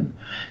with kin.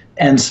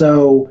 And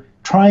so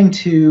trying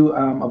to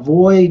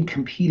avoid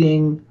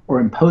competing or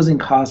imposing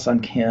costs on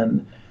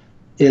kin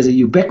is a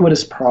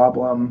ubiquitous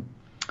problem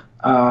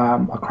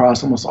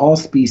across almost all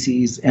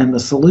species, and the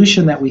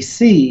solution that we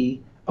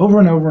see over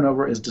and over and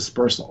over is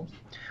dispersal.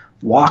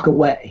 Walk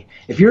away.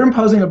 If you're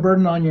imposing a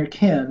burden on your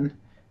kin,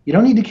 you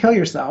don't need to kill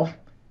yourself,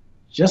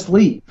 just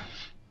leave.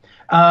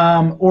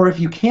 Or if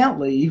you can't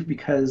leave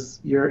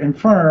because you're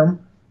infirm,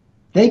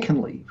 they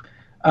can leave.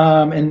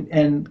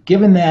 And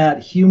given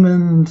that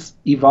humans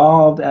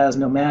evolved as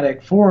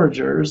nomadic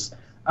foragers,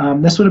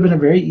 this would have been a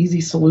very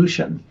easy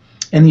solution.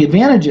 And the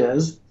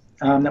advantages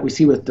that we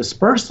see with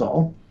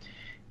dispersal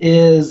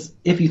is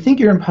if you think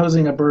you're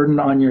imposing a burden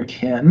on your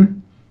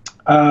kin,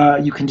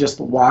 you can just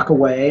walk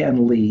away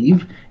and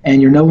leave,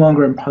 and you're no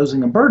longer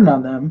imposing a burden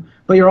on them,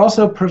 but you're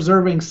also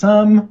preserving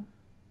some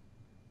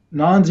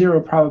non-zero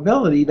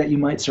probability that you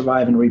might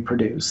survive and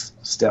reproduce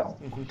still.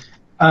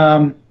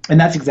 Mm-hmm. And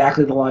that's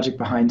exactly the logic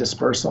behind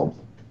dispersal.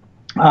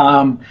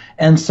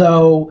 And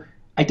so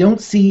I don't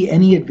see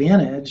any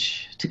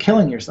advantage to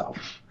killing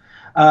yourself.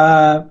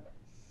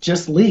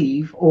 Just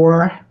leave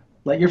or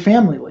let your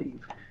family leave.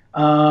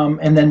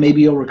 And then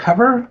maybe you'll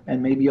recover,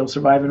 and maybe you'll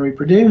survive and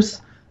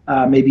reproduce.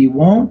 Maybe you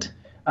won't.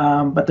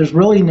 But there's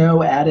really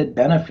no added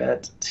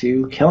benefit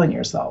to killing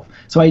yourself.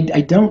 So I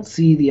don't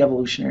see the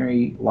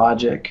evolutionary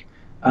logic.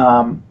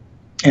 And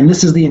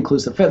this is the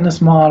inclusive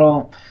fitness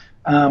model.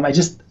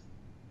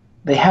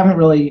 They haven't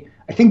really,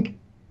 I think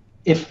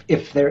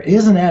if there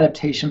is an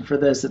adaptation for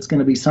this, it's going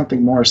to be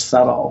something more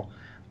subtle.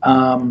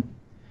 And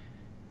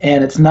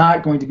it's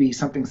not going to be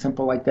something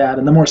simple like that.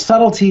 And the more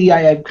subtlety,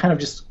 I've kind of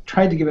just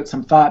tried to give it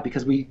some thought,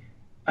 because we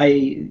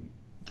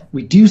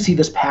do see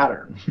this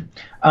pattern,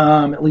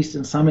 at least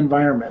in some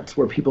environments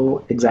where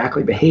people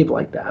exactly behave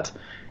like that.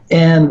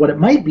 And what it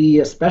might be,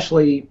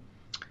 especially,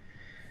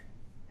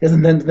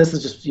 and then this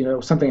is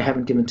just something I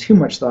haven't given too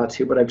much thought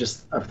to, but I've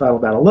thought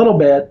about a little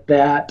bit,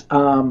 that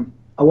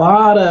a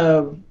lot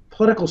of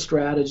political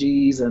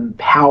strategies and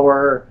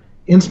power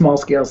in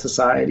small-scale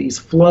societies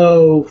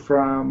flow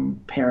from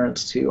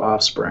parents to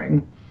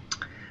offspring.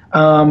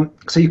 So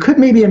you could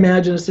maybe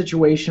imagine a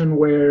situation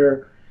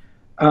where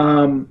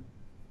if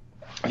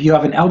you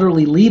have an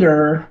elderly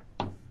leader,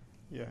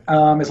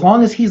 as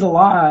long as he's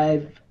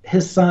alive,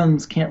 his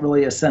sons can't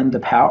really ascend to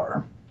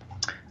power.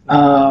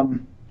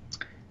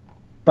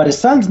 But his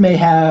sons may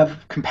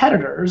have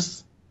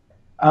competitors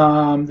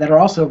that are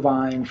also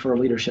vying for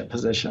leadership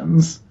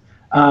positions.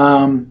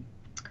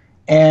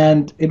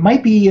 And it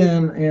might be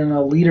in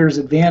a leader's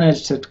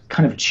advantage to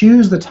kind of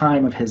choose the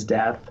time of his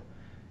death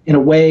in a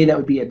way that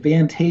would be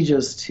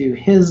advantageous to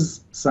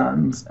his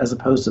sons as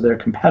opposed to their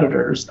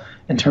competitors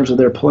in terms of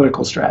their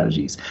political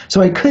strategies.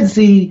 So I could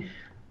see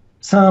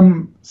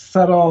some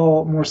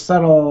more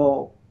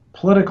subtle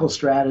political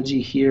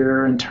strategy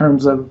here in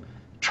terms of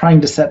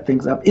trying to set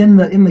things up in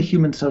the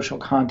human social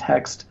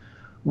context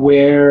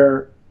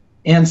where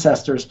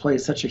ancestors play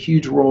such a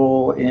huge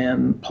role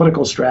in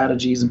political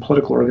strategies and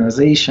political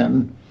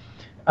organization,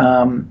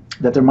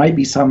 that there might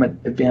be some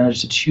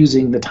advantage to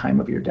choosing the time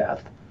of your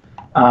death,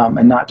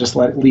 and not just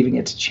leaving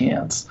it to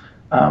chance.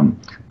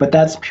 But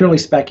that's purely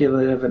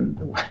speculative,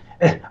 and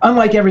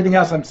unlike everything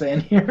else I'm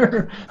saying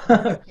here,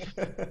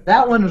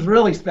 that one is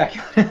really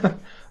speculative.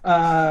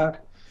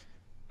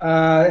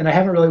 And I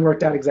haven't really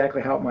worked out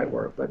exactly how it might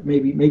work, but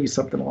maybe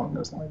something along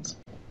those lines.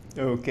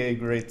 Okay,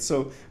 great.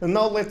 So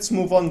now let's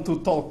move on to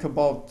talk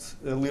about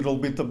a little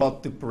bit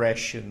about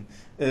depression.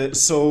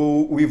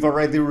 So we've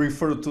already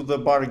referred to the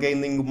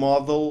bargaining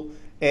model,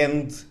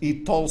 and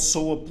it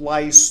also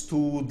applies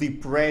to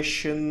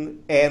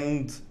depression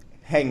and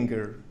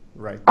anger,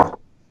 right?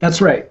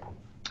 That's right.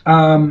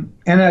 And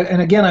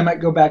again, I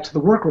might go back to the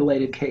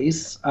work-related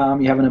case.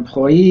 You have an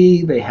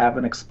employee, they have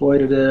an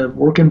exploitative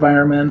work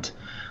environment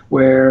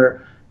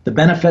where the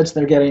benefits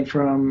they're getting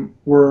from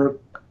work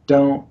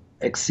don't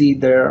exceed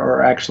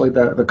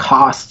the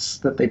costs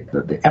that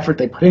the effort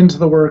they put into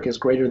the work is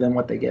greater than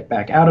what they get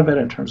back out of it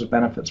in terms of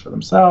benefits for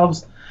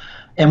themselves.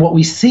 And what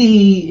we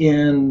see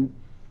in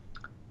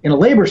a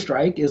labor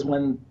strike is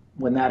when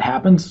that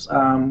happens,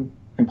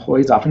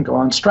 employees often go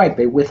on strike.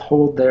 They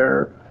withhold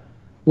their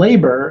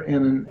labor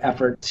in an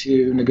effort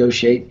to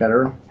negotiate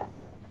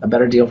a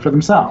better deal for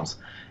themselves.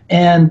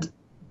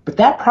 But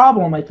that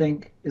problem, I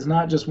think, is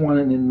not just one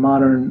in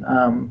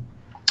modern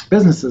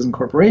businesses and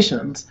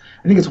corporations.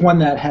 I think it's one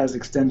that has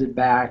extended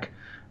back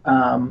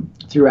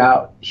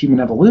throughout human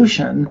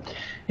evolution,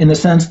 in the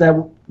sense that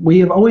we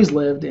have always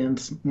lived in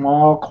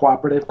small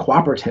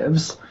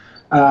cooperatives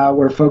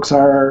where folks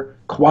are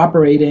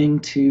cooperating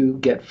to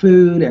get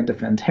food and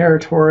defend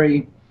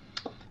territory,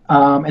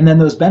 and then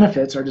those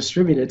benefits are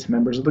distributed to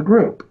members of the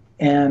group.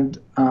 And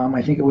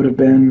I think it would have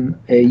been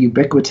a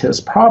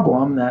ubiquitous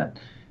problem that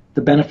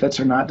the benefits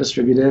are not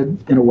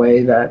distributed in a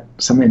way that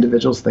some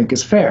individuals think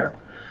is fair.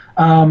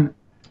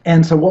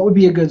 And so what would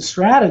be a good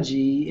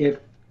strategy if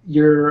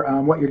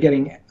what you're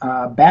getting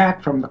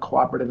back from the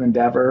cooperative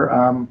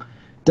endeavor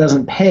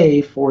doesn't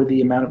pay for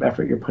the amount of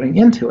effort you're putting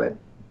into it,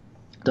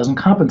 doesn't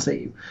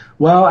compensate you?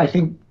 Well, I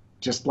think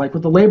just like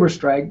with the labor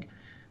strike,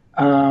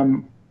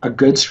 a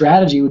good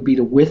strategy would be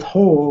to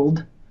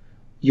withhold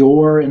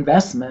your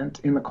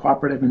investment in the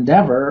cooperative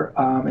endeavor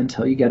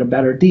until you get a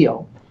better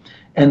deal.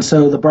 And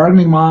so the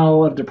bargaining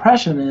model of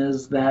depression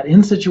is that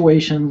in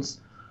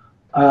situations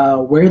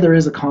where there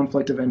is a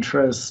conflict of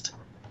interest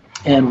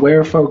and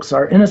where folks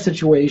are in a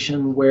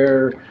situation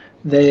where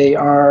they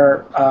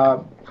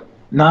are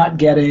not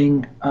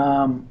getting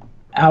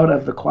out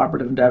of the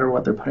cooperative endeavor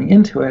what they're putting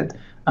into it,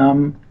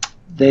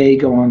 they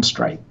go on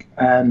strike.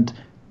 And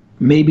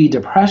maybe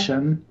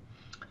depression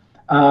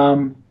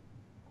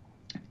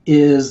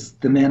is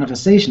the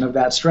manifestation of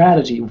that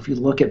strategy. If you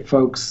look at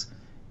folks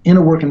in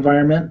a work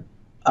environment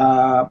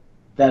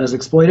that is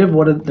exploitive,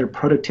 what are their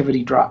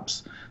productivity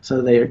drops?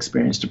 So they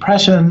experience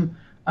depression,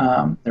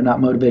 they're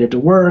not motivated to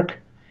work,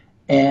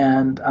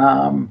 and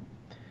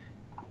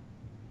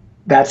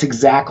that's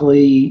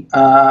exactly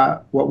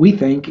what we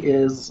think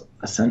is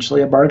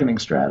essentially a bargaining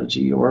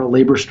strategy or a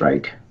labor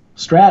strike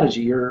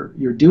strategy.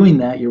 You're doing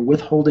that, you're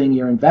withholding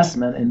your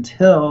investment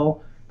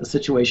until the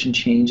situation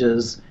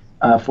changes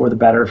for the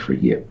better for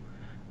you.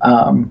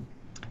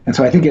 And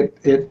so I think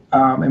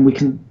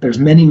there's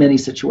many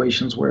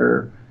situations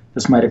where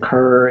this might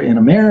occur in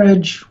a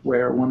marriage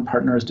where one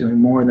partner is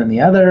doing more than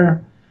the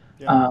other,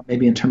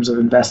 maybe in terms of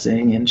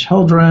investing in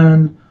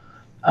children,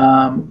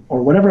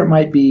 or whatever it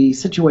might be.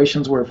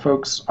 Situations where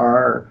folks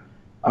are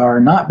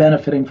not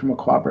benefiting from a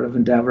cooperative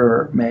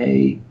endeavor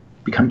may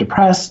become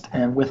depressed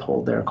and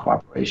withhold their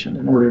cooperation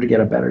in order to get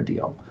a better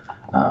deal.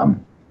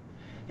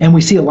 And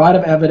we see a lot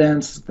of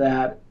evidence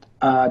that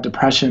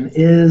depression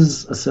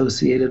is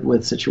associated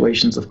with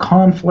situations of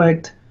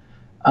conflict.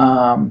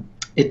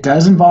 It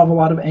does involve a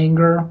lot of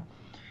anger,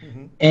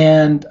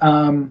 and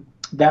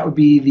that would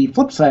be the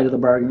flip side of the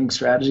bargaining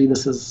strategy.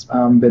 This has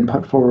been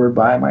put forward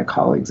by my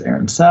colleagues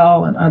Aaron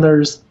Sell and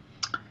others,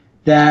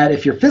 that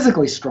if you're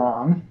physically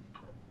strong,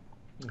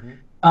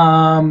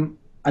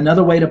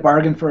 another way to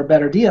bargain for a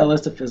better deal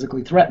is to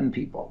physically threaten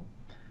people.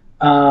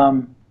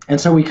 And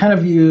so we kind of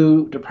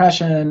view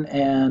depression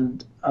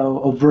and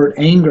overt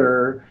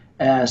anger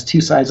as two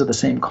sides of the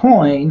same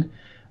coin.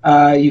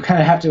 You kind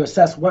of have to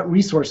assess what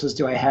resources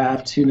do I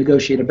have to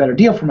negotiate a better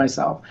deal for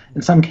myself.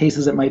 In some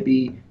cases, it might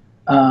be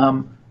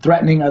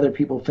threatening other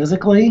people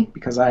physically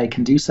because I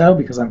can do so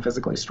because I'm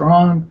physically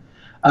strong.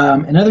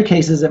 In other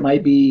cases, it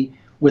might be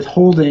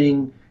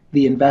withholding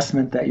the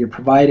investment that you're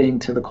providing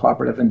to the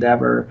cooperative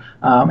endeavor,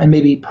 and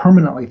maybe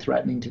permanently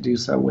threatening to do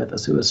so with a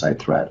suicide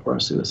threat or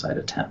a suicide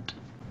attempt.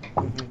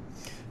 Mm-hmm.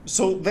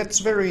 So that's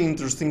very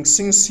interesting.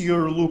 Since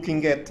you're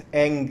looking at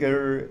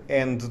anger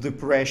and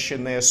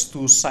depression as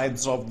two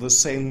sides of the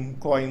same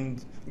coin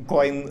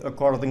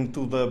according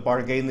to the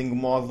bargaining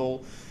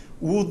model,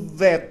 would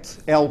that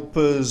help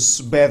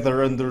us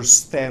better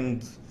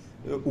understand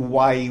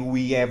why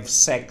we have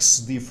sex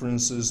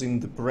differences in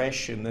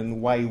depression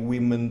and why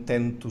women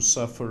tend to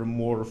suffer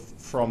more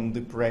from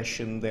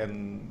depression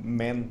than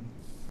men?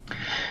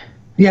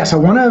 Yeah, so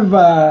one of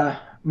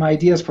my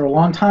ideas for a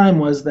long time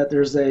was that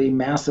there's a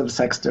massive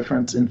sex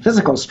difference in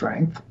physical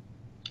strength,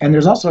 and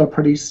there's also a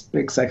pretty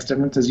big sex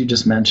difference, as you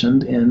just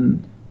mentioned,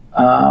 in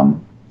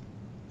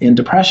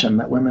depression,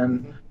 that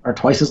women are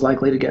twice as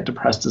likely to get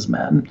depressed as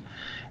men.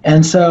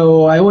 And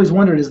so I always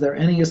wondered, is there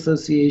any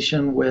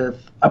association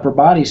with upper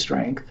body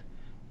strength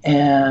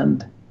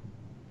and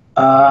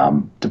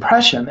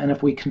depression? And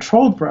if we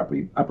controlled for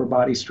upper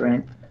body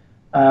strength,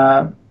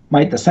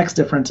 might the sex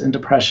difference in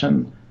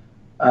depression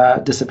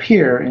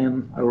disappear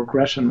in a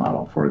regression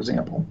model, for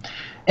example?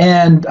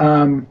 And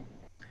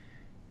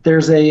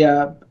there's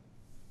a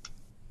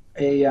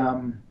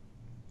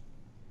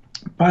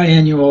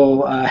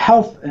biannual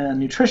health and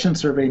nutrition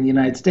survey in the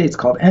United States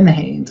called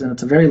NHANES, and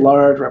it's a very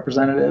large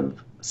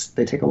representative.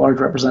 They take a large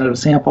representative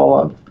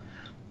sample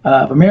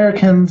of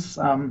Americans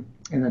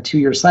in a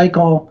 2-year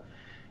cycle,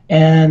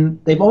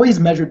 and they've always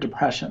measured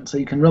depression. So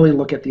you can really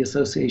look at the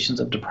associations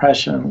of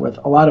depression with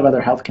a lot of other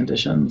health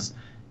conditions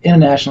in a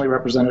nationally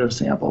representative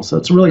sample. So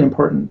it's a really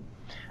important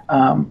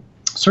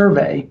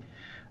survey.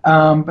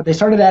 But they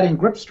started adding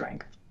grip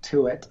strength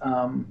to it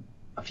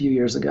a few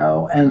years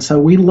ago. And so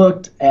we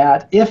looked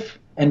at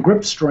and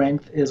grip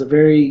strength is a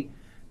very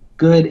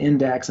good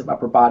index of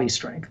upper body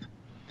strength.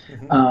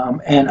 Mm-hmm.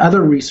 And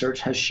other research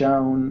has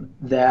shown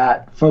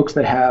that folks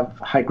that have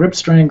high grip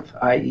strength,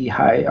 i.e.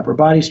 high upper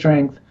body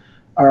strength,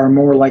 are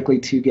more likely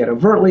to get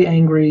overtly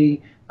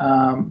angry,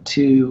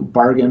 to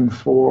bargain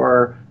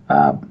for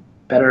a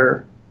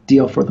better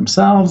deal for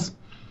themselves.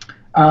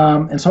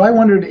 And so I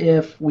wondered,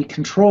 if we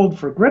controlled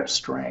for grip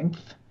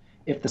strength,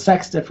 if the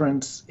sex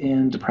difference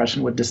in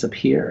depression would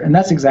disappear. And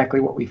that's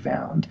exactly what we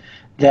found,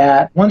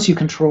 that once you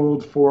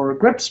controlled for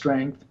grip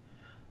strength,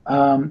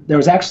 there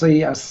was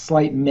actually a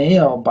slight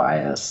male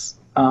bias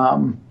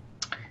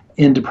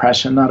in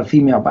depression, not a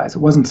female bias. It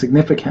wasn't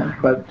significant,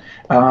 but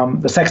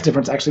the sex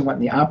difference actually went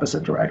in the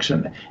opposite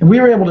direction. And we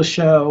were able to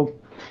show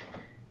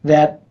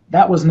that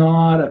that was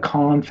not a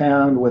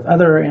confound with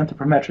other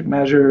anthropometric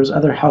measures,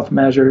 other health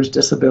measures,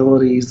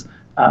 disabilities,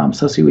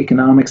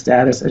 socioeconomic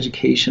status,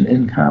 education,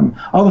 income,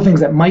 all the things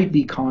that might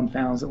be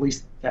confounds, at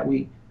least that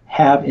we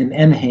have in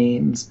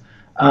NHANES,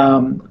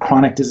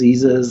 chronic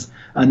diseases.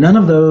 None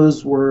of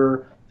those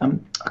were,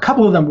 a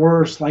couple of them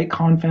were slight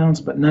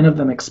confounds, but none of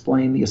them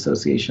explain the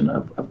association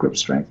of grip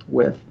strength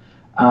with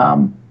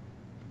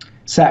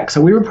sex.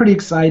 So we were pretty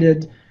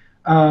excited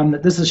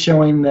that this is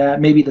showing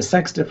that maybe the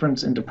sex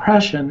difference in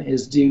depression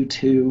is due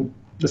to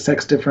the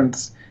sex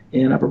difference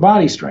in upper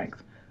body strength.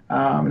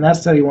 And that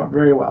study went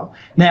very well.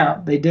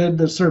 Now, they did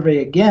the survey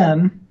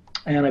again,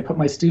 and I put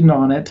my student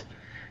on it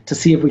to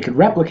see if we could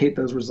replicate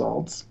those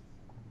results.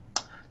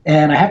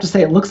 And I have to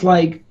say, it looks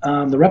like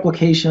the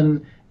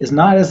replication is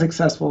not as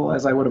successful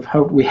as I would have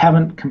hoped. We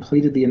haven't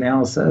completed the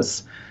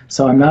analysis,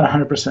 so I'm not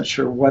 100%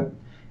 sure what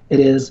it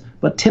is.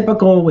 But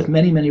typical with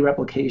many, many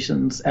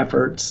replications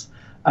efforts,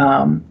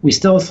 we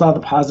still saw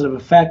the positive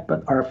effect,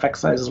 but our effect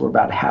sizes were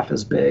about half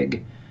as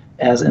big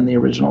as in the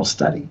original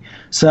study.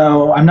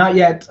 So I'm not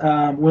yet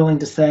willing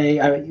to say,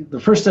 the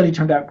first study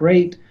turned out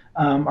great.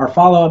 Our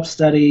follow-up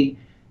study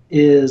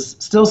is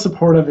still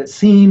supportive, it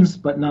seems,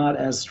 but not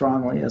as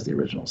strongly as the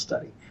original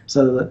study.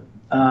 So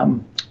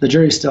the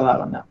jury's still out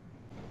on that.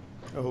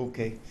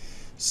 Okay.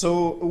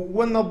 So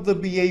one of the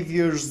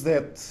behaviors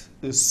that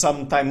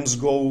sometimes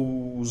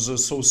goes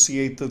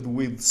associated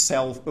with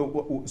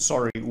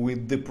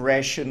with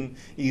depression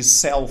is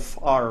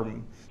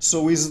self-harm.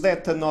 So is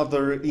that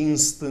another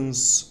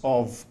instance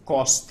of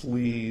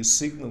costly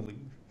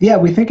signaling? Yeah,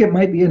 we think it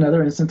might be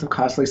another instance of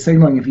costly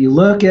signaling. If you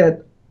look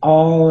at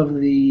all of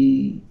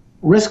the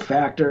risk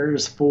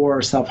factors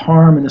for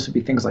self-harm, and this would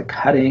be things like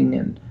cutting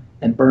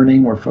and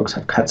burning, where folks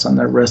have cuts on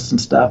their wrists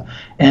and stuff,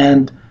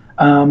 and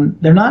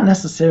there's not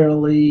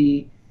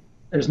necessarily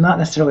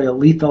a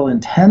lethal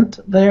intent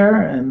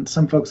there, and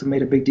some folks have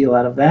made a big deal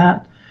out of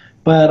that.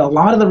 But a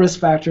lot of the risk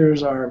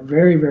factors are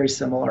very, very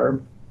similar.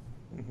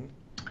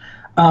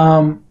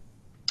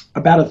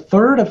 About a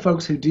third of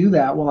folks who do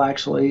that will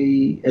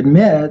actually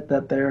admit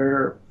that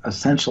they're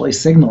essentially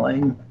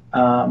signaling,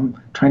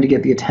 trying to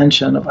get the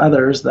attention of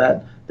others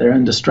that they're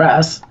in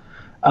distress.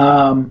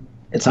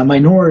 It's a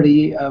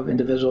minority of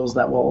individuals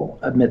that will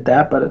admit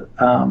that, but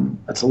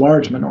it's a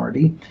large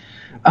minority.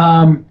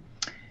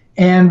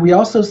 And we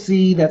also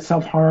see that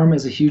self-harm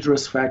is a huge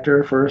risk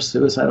factor for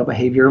suicidal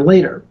behavior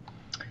later.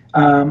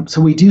 So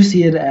we do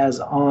see it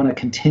as on a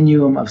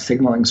continuum of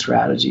signaling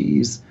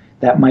strategies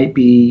that might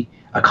be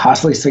a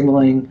costly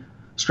signaling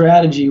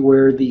strategy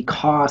where the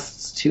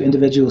costs to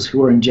individuals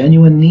who are in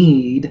genuine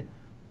need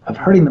of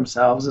hurting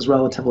themselves is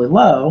relatively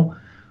low,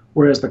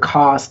 whereas the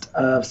cost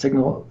of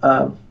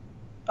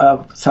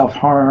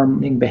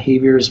self-harming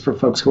behaviors for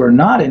folks who are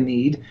not in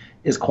need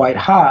is quite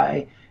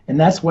high. And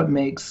that's what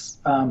makes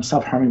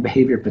self-harming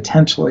behavior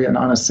potentially an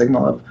honest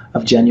signal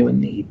of genuine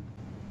need.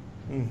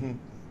 Mm-hmm.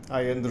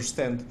 I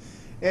understand.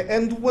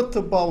 And what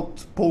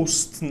about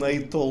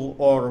postnatal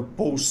or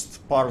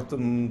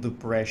postpartum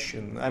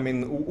depression? I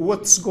mean,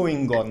 what's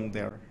going on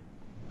there?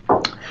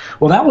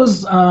 Well, that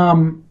was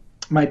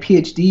my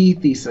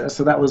PhD thesis.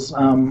 So that was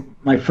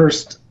my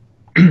first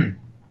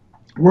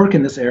work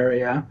in this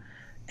area.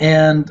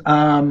 And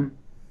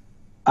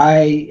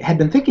I had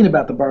been thinking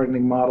about the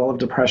bargaining model of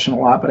depression a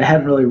lot, but I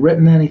hadn't really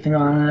written anything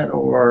on it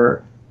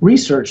or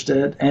researched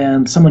it.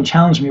 And someone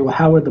challenged me, well,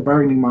 how would the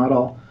bargaining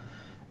model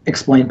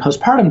explain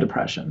postpartum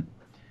depression?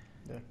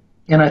 Yeah.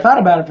 And I thought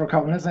about it for a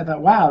couple minutes, and I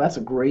thought, wow, that's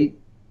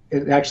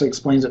it actually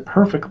explains it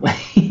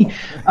perfectly.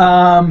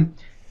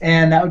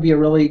 And that would be a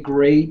really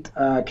great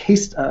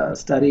case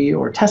study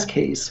or test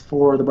case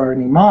for the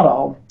bargaining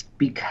model,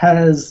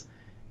 because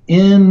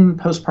in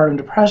postpartum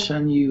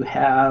depression, you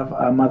have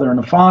a mother and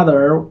a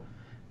father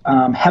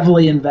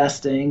heavily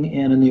investing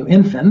in a new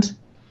infant.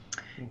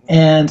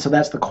 And so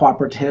that's the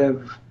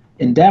cooperative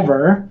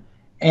endeavor.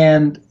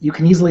 And you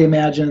can easily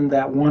imagine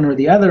that one or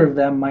the other of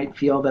them might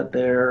feel that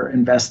they're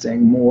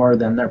investing more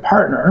than their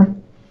partner.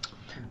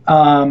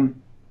 And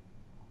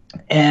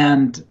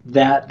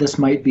that this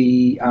might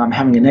be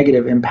having a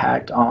negative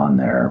impact on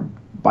their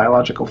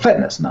biological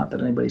fitness. Not that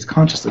anybody's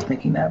consciously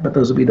thinking that, but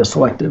those would be the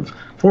selective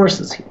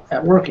forces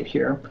at work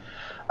here.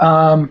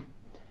 And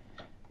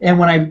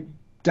when I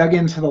dug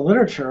into the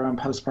literature on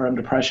postpartum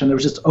depression, there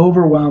was just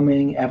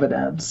overwhelming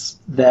evidence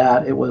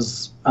that it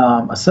was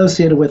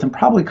associated with and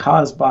probably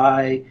caused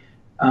by,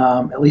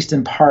 at least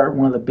in part,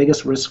 one of the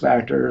biggest risk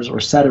factors or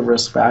set of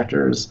risk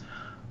factors.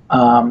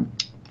 In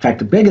fact,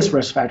 the biggest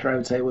risk factor, I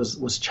would say, was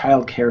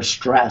childcare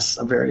stress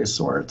of various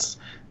sorts.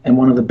 And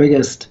one of the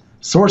biggest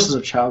sources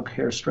of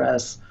childcare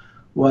stress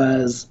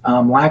was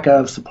lack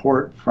of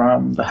support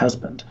from the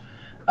husband.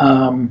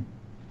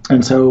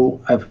 And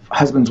so if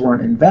husbands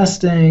weren't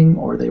investing,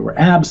 or they were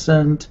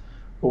absent,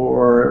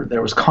 or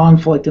there was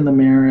conflict in the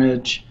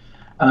marriage,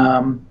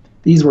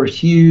 these were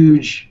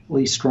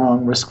hugely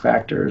strong risk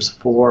factors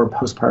for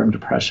postpartum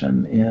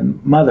depression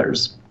in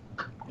mothers.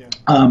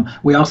 Yeah.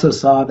 We also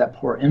saw that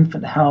poor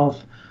infant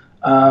health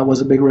was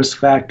a big risk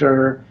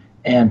factor,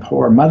 and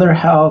poor mother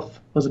health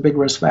was a big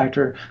risk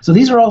factor. So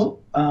these are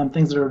all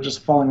things that are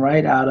just falling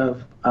right out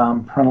of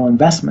parental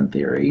investment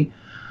theory,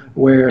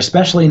 where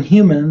especially in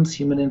humans,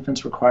 human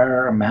infants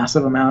require a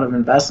massive amount of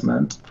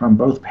investment from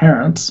both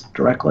parents,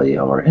 directly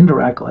or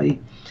indirectly.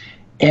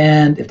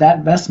 And if that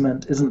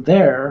investment isn't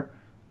there,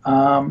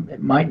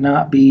 it might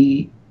not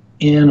be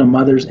in a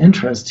mother's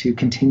interest to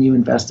continue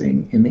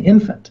investing in the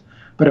infant.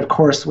 But of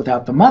course,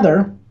 without the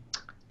mother,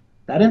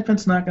 that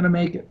infant's not going to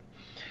make it.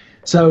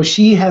 So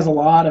she has a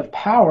lot of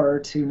power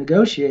to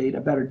negotiate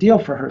a better deal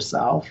for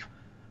herself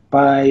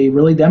by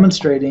really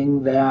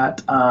demonstrating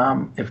that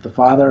if the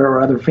father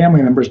or other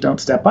family members don't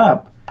step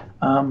up,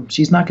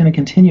 she's not going to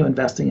continue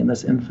investing in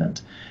this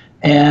infant.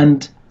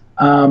 And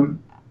none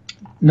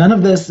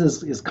of this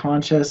is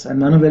conscious, and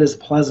none of it is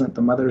pleasant.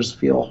 The mothers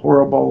feel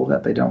horrible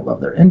that they don't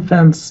love their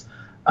infants.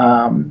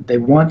 They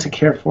want to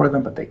care for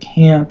them, but they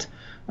can't.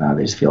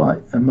 They just feel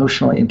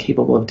emotionally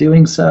incapable of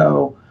doing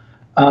so.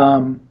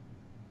 And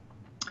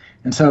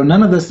so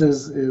none of this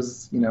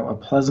is a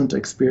pleasant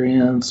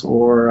experience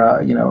or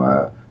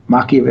a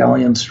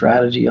Machiavellian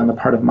strategy on the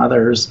part of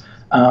mothers,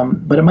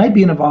 but it might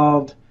be an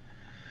evolved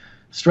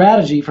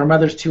strategy for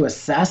mothers to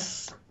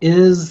assess,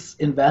 is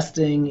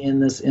investing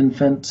in this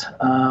infant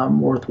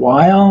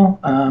worthwhile?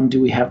 Do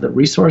we have the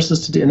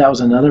resources to do? And that was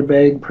another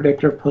big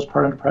predictor of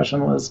postpartum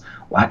depression, was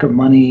lack of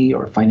money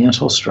or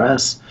financial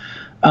stress.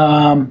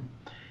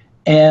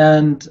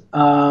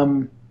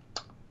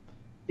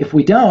 If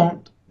we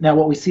don't, now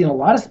what we see in a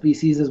lot of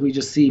species is we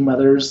just see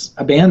mothers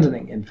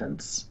abandoning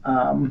infants.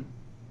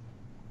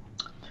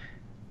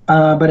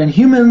 But in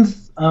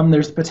humans,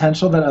 there's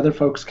potential that other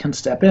folks can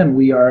step in.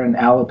 We are an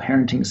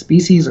alloparenting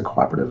species, a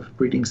cooperative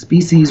breeding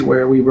species,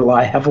 where we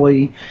rely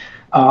heavily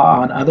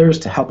on others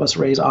to help us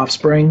raise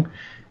offspring.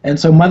 And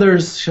so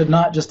mothers should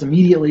not just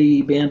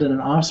immediately abandon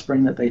an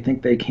offspring that they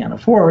think they can't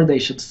afford. They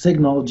should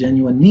signal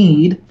genuine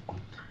need,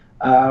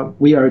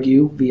 we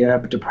argue, via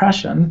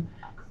depression,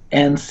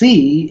 and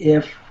see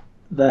if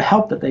the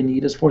help that they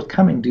need is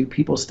forthcoming. Do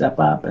people step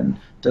up? And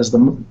does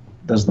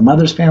the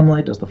mother's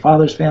family, does the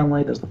father's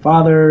family, does the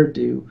father,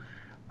 do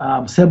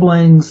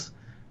siblings,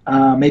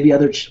 maybe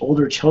other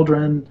older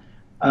children,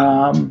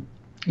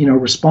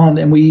 respond?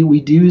 And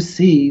we do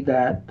see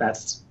that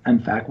that's in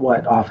fact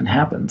what often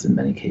happens in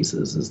many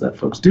cases, is that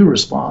folks do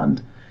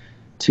respond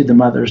to the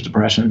mother's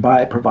depression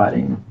by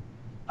providing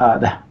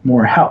the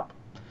more help.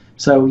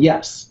 So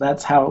yes,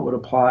 that's how it would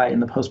apply in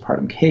the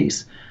postpartum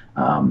case.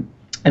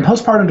 And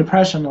postpartum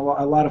depression,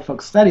 a lot of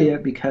folks study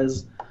it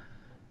because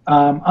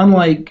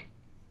unlike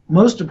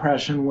most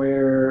depression,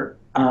 where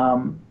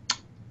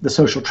the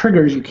social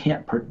triggers you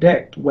can't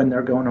predict when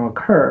they're going to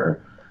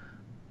occur.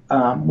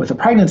 With a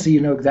pregnancy,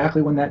 you know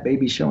exactly when that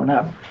baby's showing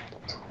up.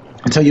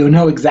 And so you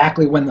know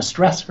exactly when the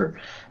stressor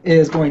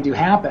is going to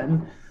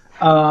happen.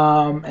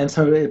 And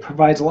so it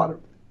provides a lot of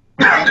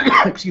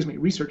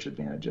research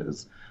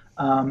advantages,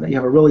 that you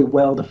have a really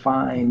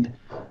well-defined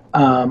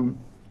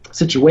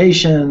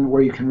situation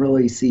where you can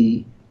really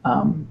see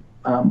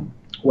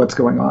what's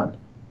going on.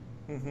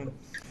 Mm-hmm.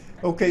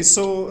 Okay,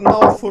 so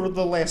now for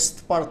the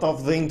last part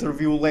of the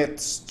interview,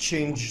 let's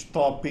change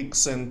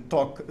topics and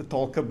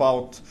talk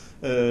about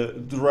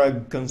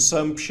drug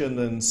consumption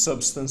and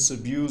substance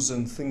abuse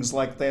and things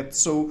like that.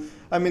 So,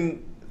 I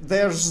mean,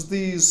 there's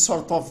this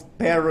sort of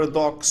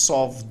paradox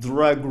of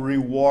drug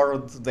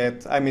reward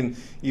that, I mean,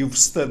 you've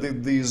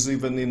studied this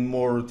even in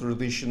more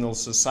traditional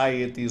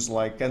societies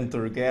like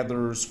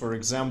hunter-gatherers, for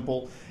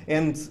example,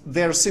 and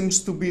there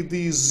seems to be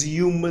this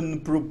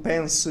human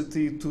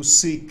propensity to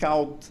seek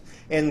out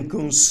and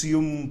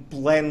consume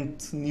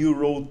plant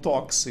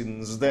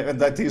neurotoxins.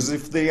 That is,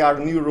 if they are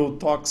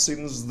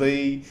neurotoxins,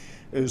 they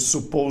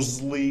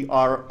supposedly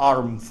are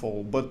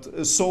harmful.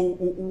 But so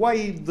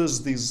why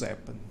does this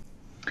happen?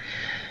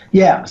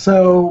 Yeah,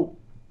 so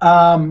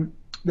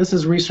this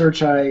is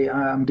research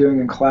I'm doing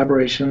in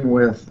collaboration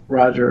with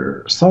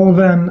Roger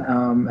Sullivan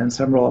and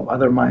several of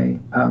other my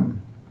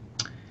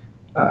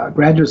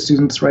graduate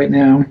students right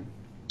now.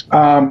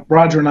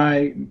 Roger and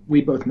I,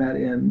 we both met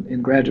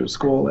in graduate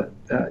school at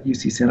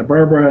UC Santa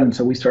Barbara, and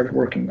so we started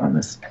working on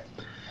this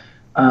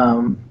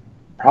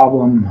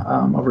problem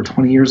over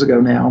 20 years ago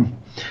now.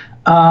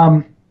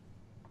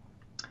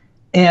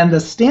 And the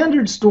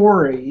standard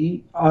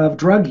story of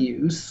drug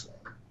use,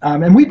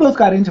 and we both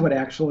got into it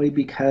actually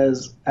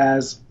because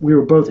as we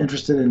were both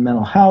interested in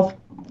mental health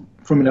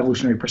from an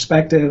evolutionary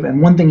perspective,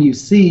 and one thing you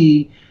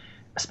see,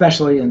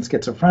 especially in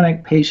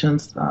schizophrenic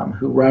patients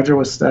who Roger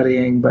was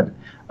studying, but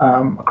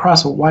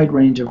across a wide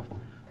range of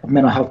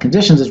mental health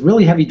conditions, is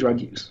really heavy drug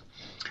use.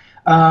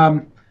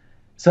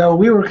 So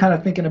we were kind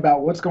of thinking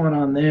about what's going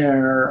on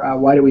there.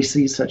 Why do we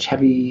see such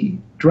heavy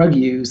drug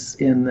use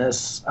in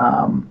this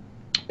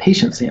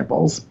patient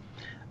samples?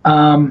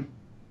 And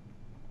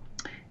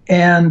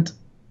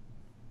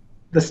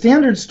the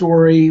standard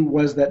story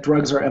was that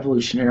drugs are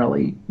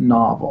evolutionarily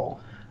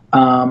novel.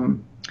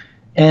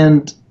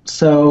 And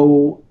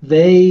so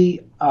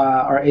they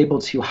are able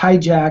to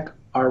hijack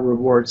our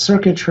reward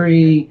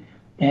circuitry,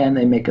 and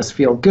they make us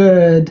feel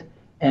good,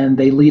 and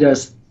they lead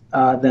us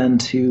then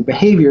to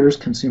behaviors,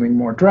 consuming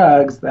more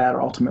drugs, that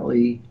are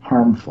ultimately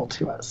harmful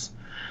to us.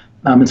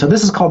 And so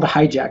this is called the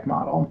hijack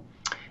model.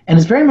 And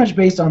it's very much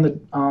based on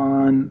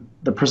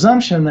the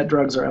presumption that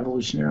drugs are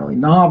evolutionarily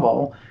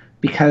novel,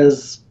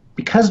 because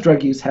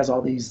drug use has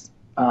all these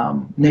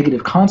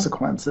negative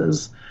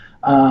consequences.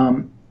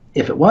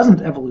 If it wasn't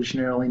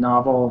evolutionarily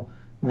novel,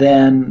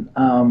 then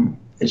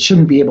it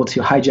shouldn't be able to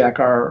hijack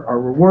our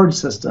reward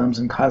systems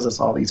and cause us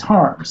all these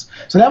harms.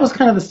 So that was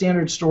kind of the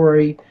standard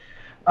story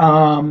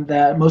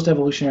that most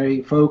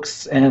evolutionary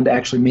folks and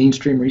actually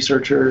mainstream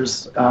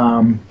researchers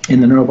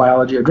in the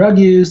neurobiology of drug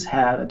use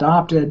had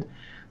adopted.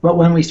 But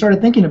when we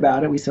started thinking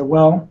about it, we said,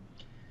 well,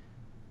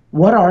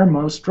 what are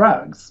most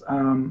drugs?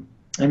 And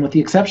with the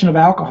exception of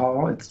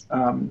alcohol, it's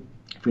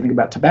if we think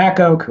about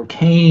tobacco,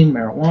 cocaine,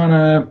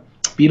 marijuana,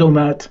 betel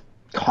nut,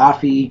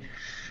 coffee,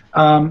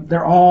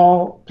 they're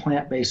all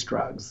plant-based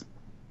drugs.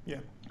 Yeah.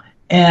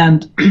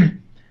 And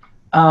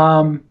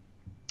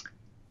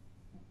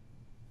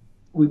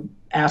we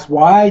asked,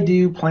 why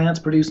do plants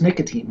produce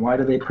nicotine? Why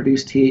do they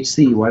produce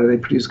THC? Why do they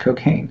produce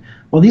cocaine?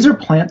 Well, these are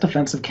plant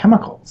defensive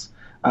chemicals.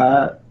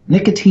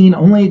 Nicotine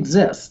only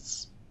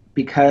exists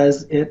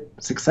because it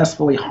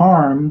successfully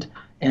harmed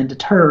and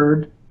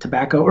deterred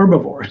tobacco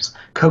herbivores.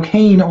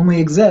 Cocaine only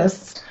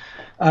exists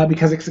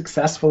because it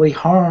successfully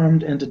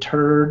harmed and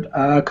deterred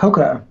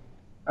coca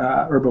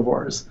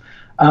herbivores.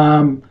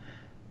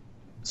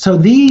 So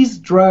these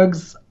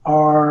drugs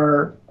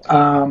are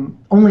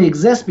only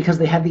exist because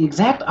they have the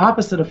exact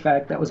opposite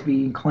effect that was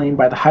being claimed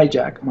by the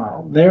hijack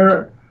model.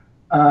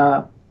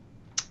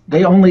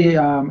 They only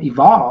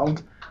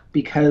evolved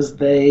because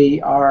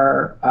they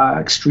are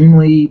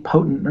extremely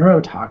potent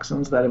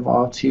neurotoxins that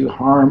evolve to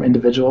harm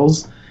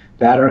individuals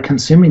that are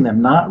consuming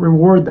them, not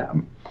reward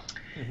them.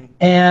 Mm-hmm.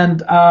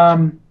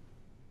 And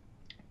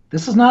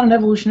this is not an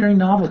evolutionary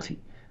novelty.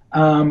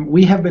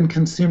 We have been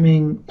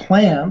consuming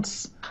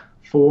plants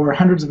for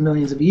hundreds of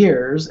millions of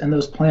years, and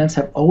those plants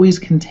have always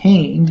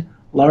contained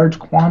large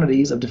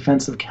quantities of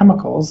defensive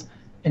chemicals,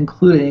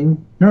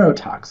 including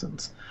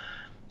neurotoxins.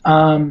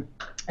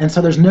 And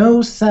so there's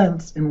no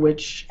sense in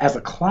which, as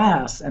a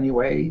class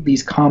anyway,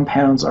 these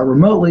compounds are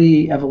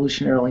remotely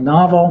evolutionarily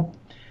novel,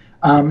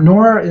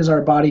 nor is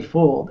our body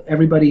fooled.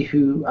 Everybody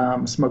who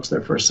smokes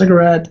their first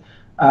cigarette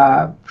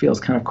feels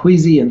kind of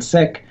queasy and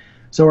sick.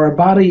 So our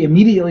body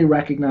immediately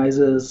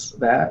recognizes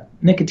that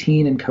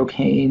nicotine and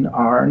cocaine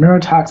are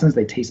neurotoxins.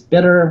 They taste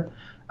bitter.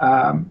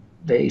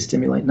 They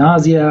stimulate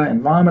nausea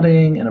and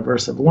vomiting and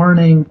aversive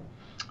learning.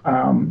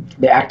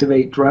 They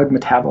activate drug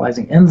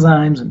metabolizing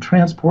enzymes and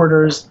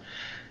transporters.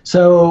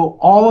 So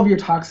all of your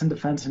toxin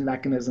defense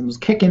mechanisms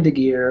kick into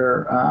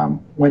gear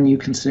when you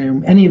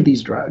consume any of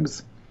these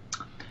drugs.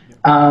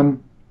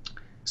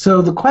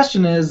 So the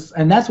question is,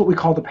 and that's what we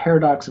call the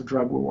paradox of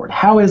drug reward.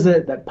 How is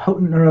it that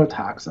potent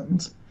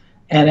neurotoxins,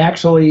 and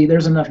actually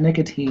there's enough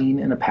nicotine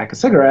in a pack of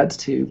cigarettes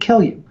to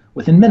kill you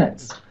within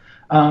minutes?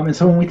 And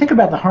so when we think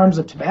about the harms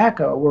of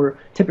tobacco, we're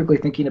typically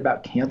thinking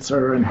about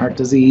cancer and heart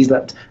disease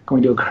that's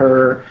going to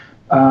occur,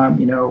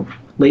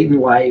 late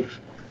in life.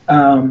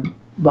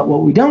 But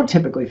what we don't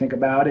typically think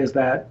about is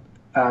that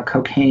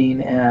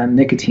cocaine and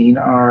nicotine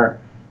are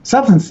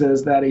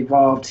substances that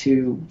evolve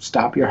to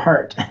stop your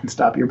heart and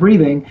stop your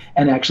breathing,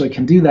 and actually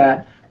can do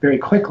that very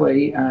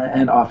quickly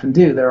and often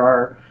do. There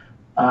are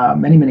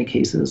many, many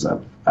cases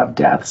of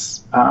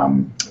deaths,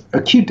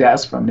 acute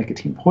deaths from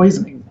nicotine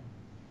poisoning.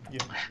 Yeah.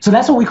 So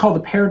that's what we call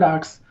the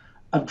paradox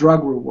of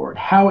drug reward.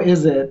 How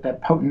is it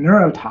that potent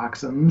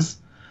neurotoxins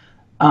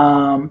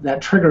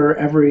that trigger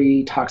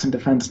every toxin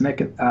defense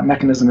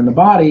mechanism in the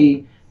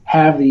body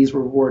have these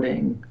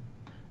rewarding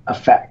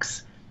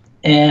effects?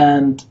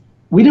 And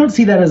we don't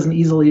see that as an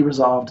easily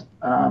resolved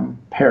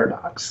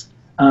paradox.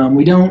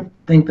 We don't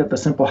think that the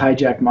simple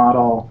hijack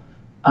model,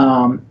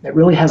 it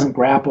really hasn't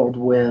grappled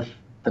with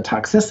the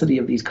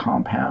toxicity of these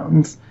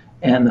compounds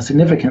and the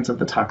significance of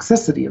the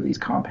toxicity of these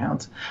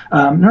compounds.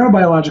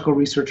 Neurobiological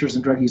researchers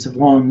in drug use have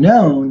long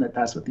known that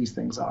that's what these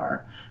things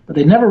are, but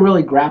they never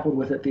really grappled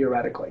with it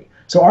theoretically.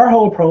 So our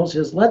whole approach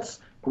is, let's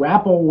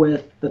grapple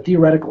with the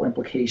theoretical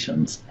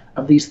implications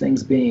of these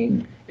things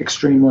being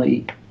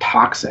extremely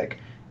toxic,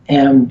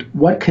 and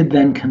what could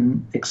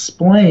then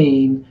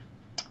explain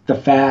the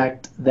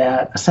fact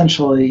that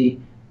essentially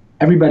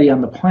everybody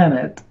on the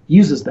planet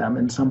uses them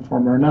in some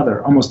form or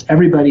another. Almost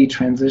everybody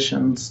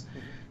transitions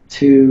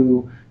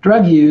to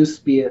drug use,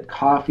 be it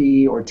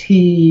coffee or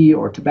tea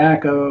or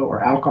tobacco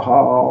or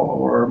alcohol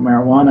or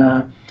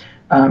marijuana,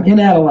 in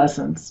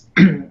adolescence.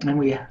 And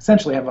we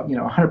essentially have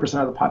 100%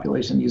 of the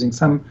population using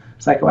some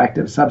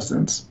psychoactive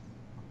substance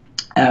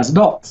as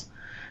adults.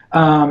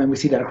 And we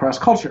see that across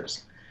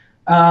cultures.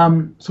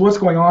 So what's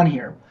going on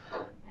here?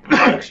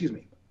 Excuse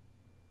me.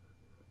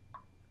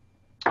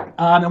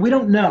 And we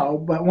don't know,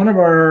 but one of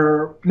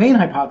our main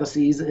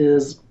hypotheses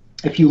is,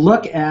 if you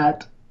look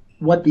at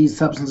what these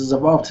substances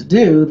evolved to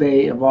do,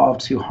 they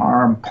evolved to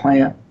harm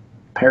plant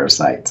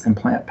parasites and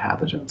plant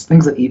pathogens,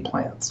 things that eat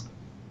plants.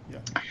 Yeah.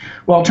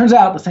 Well, it turns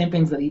out the same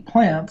things that eat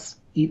plants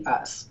eat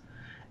us.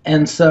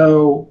 And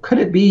so could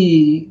it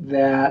be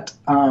that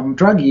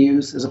drug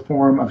use is a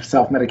form of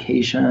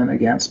self-medication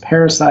against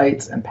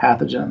parasites and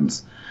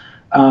pathogens?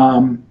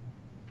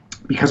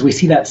 Because we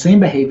see that same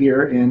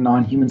behavior in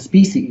non-human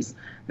species,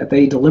 that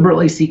they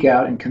deliberately seek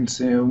out and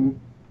consume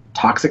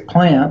toxic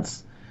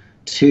plants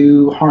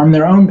to harm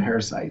their own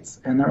parasites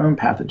and their own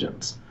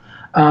pathogens.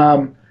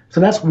 So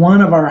that's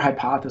one of our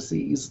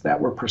hypotheses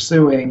that we're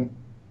pursuing,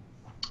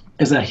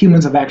 is that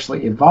humans have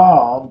actually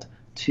evolved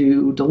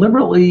to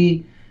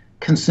deliberately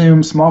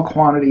consume small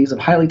quantities of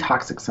highly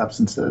toxic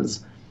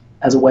substances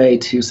as a way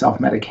to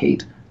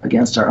self-medicate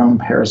against our own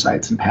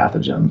parasites and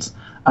pathogens.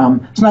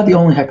 It's not the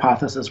only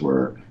hypothesis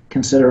we're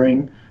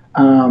considering,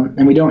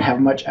 and we don't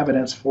have much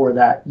evidence for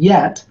that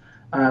yet,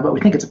 but we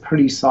think it's a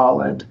pretty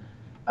solid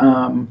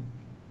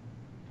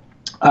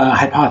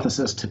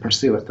hypothesis to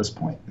pursue at this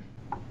point.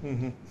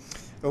 Mm-hmm.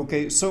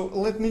 Okay, so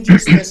let me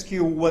just ask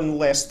you one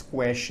last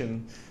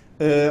question.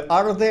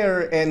 Are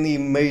there any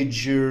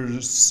major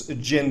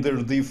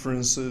gender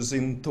differences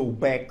in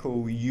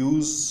tobacco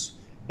use,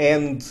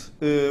 and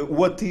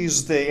what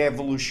is the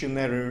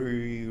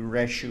evolutionary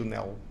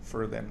rationale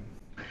for them?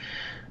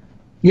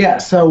 Yeah,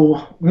 so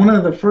one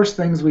of the first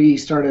things we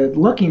started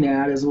looking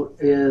at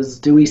is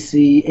do we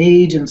see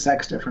age and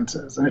sex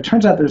differences? And it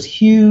turns out there's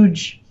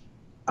huge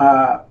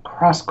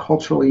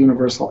cross-cultural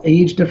universal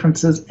age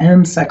differences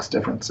and sex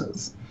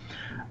differences.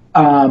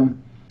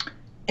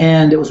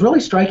 And it was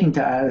really striking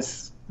to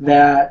us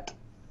that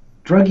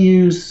drug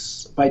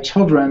use by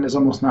children is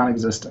almost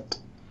non-existent.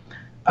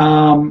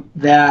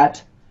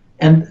 That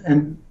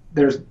and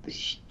there's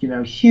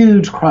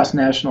huge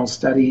cross-national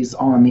studies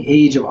on the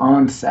age of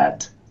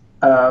onset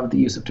of the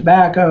use of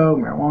tobacco,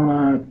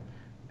 marijuana,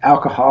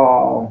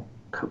 alcohol,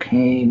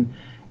 cocaine,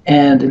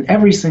 and in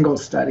every single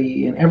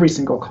study, in every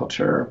single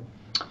culture,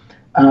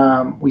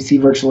 we see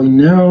virtually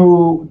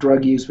no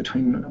drug use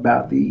between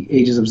about the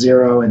ages of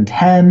 0 and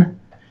 10.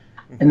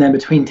 And then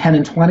between 10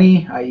 and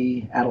 20,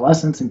 i.e.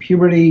 adolescence and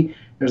puberty,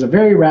 there's a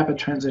very rapid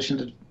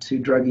transition to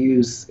drug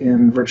use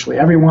in virtually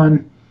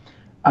everyone,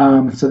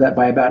 so that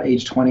by about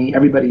age 20,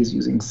 everybody's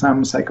using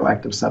some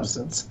psychoactive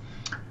substance.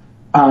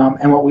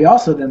 And what we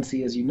also then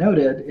see, as you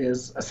noted,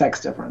 is a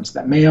sex difference,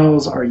 that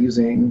males are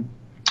using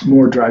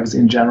more drugs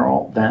in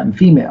general than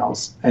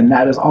females, and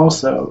that is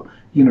also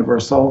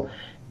universal.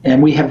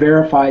 And we have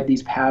verified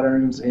these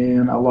patterns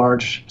in a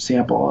large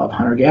sample of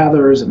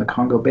hunter-gatherers in the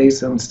Congo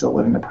Basin, still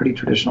living a pretty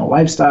traditional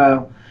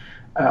lifestyle.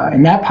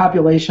 In that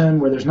population,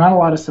 where there's not a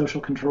lot of social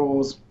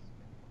controls,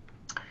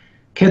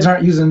 kids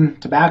aren't using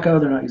tobacco,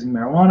 they're not using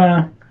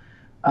marijuana.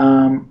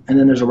 And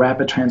then there's a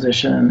rapid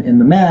transition in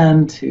the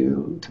men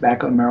to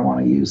tobacco and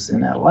marijuana use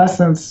in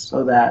adolescence,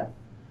 so that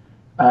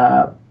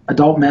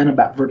adult men,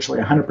 about virtually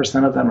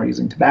 100% of them are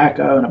using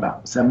tobacco, and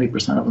about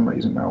 70% of them are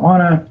using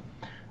marijuana.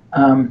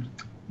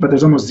 But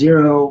there's almost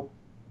zero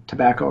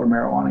tobacco or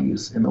marijuana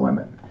use in the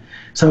women.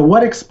 So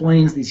what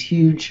explains these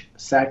huge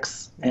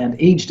sex and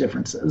age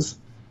differences?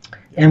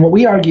 And what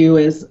we argue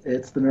is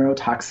it's the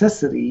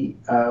neurotoxicity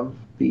of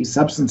these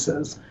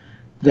substances,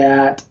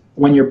 that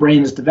when your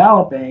brain is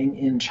developing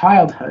in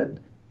childhood,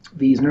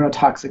 these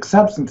neurotoxic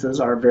substances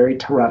are very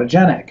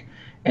teratogenic,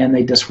 and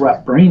they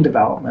disrupt brain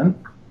development.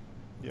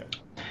 Yeah.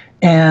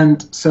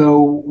 And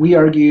so we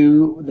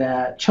argue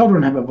that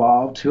children have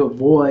evolved to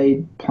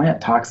avoid plant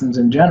toxins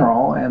in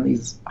general, and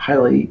these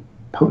highly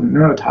potent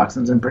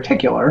neurotoxins in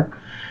particular.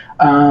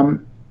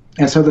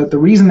 And so that the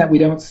reason that we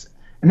don't,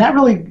 and that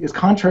really is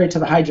contrary to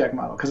the hijack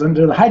model, because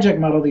under the hijack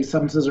model, these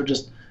substances are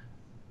just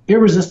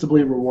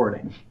irresistibly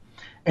rewarding.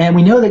 And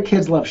we know that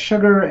kids love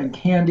sugar and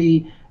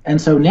candy,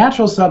 and so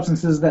natural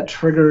substances that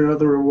trigger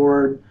the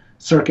reward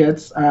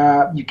circuits,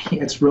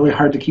 it's really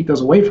hard to keep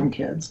those away from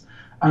kids.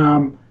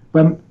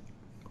 But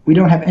we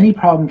don't have any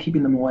problem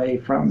keeping them away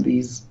from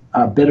these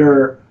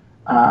bitter,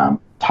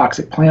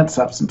 toxic plant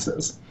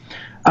substances.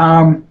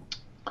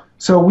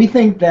 So we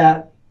think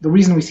that the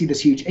reason we see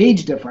this huge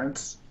age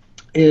difference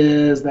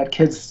is that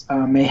kids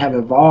may have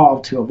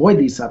evolved to avoid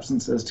these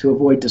substances, to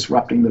avoid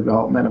disrupting the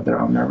development of their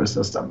own nervous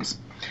systems.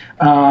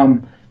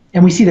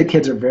 And we see that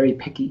kids are very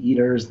picky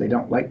eaters. They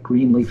don't like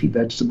green leafy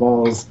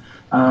vegetables.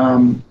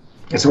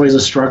 It's always a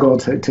struggle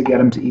to get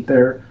them to eat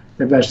their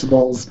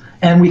vegetables.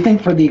 And we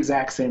think for the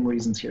exact same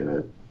reasons here,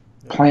 that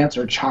plants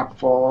are chock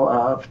full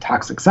of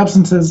toxic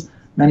substances,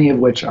 many of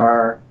which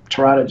are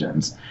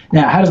teratogens.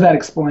 Now, how does that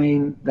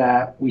explain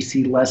that we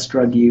see less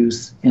drug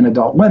use in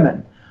adult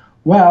women?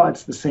 Well,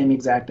 it's the same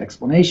exact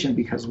explanation,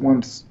 because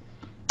once,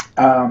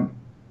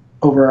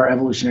 over our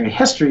evolutionary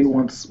history,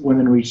 once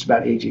women reached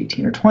about age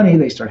 18 or 20,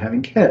 they start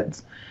having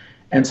kids.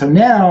 And so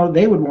now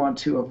they would want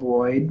to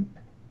avoid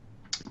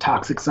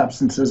toxic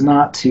substances,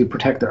 not to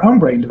protect their own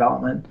brain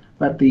development,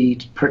 but to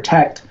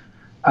protect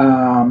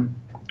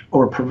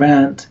or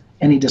prevent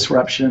any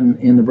disruption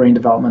in the brain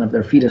development of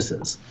their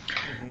fetuses.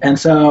 And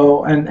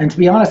so, and to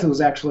be honest, it was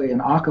actually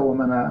an Aka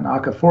woman, an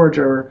Aka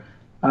forager,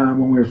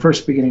 when we were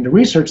first beginning to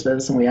research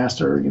this, and we asked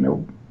her,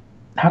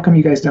 how come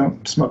you guys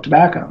don't smoke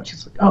tobacco? And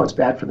she's like, oh, it's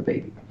bad for the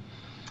baby.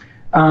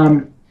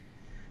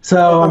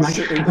 So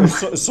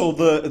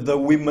the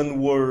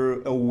women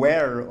were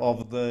aware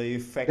of the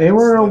effects. They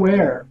were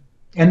aware,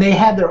 and they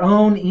had their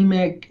own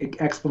emic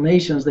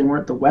explanations. They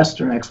weren't the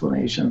Western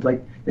explanations.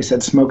 Like they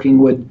said, smoking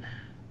would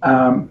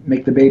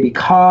make the baby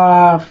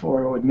cough,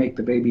 or it would make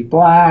the baby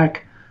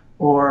black,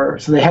 or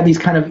so they had these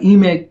kind of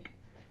emic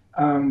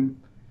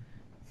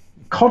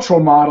cultural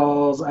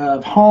models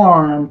of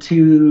harm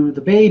to the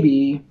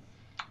baby.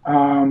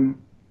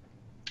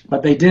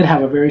 But they did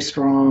have a very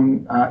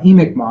strong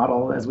emic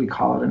model, as we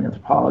call it in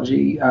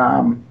anthropology,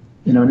 an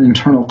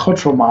internal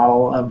cultural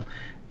model of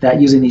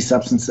that using these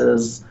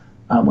substances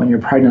when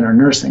you're pregnant or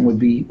nursing would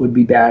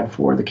be bad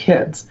for the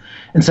kids.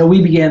 And so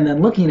we began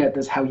then looking at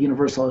this, how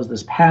universal is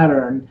this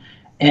pattern,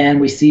 and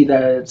we see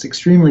that it's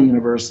extremely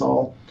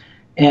universal.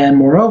 And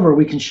moreover,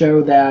 we can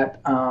show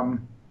that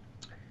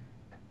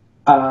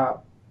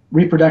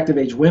reproductive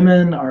age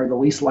women are the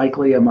least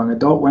likely among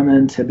adult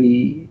women to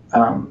be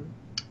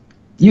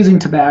using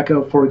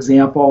tobacco, for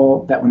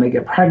example, that when they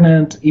get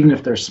pregnant, even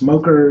if they're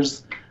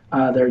smokers,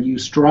 their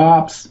use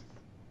drops.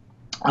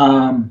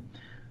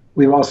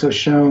 We've also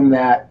shown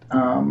that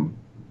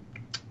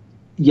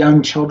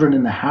young children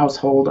in the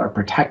household are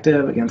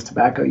protective against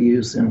tobacco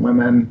use in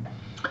women.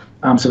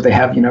 So if they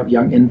have,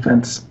 young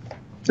infants,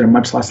 they're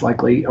much less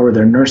likely, or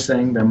they're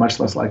nursing, they're much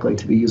less likely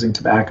to be using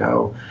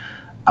tobacco.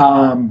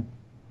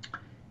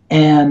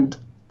 And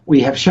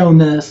we have shown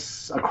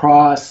this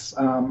across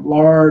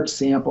large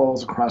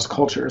samples, across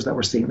cultures, that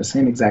we're seeing the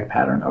same exact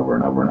pattern over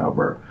and over and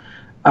over.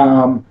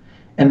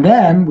 And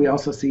then we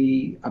also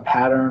see a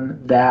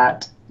pattern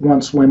that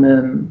once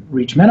women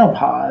reach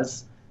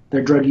menopause,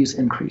 their drug use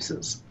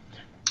increases.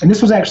 And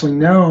this was actually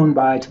known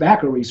by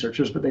tobacco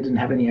researchers, but they didn't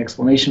have any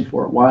explanation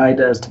for it. Why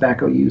does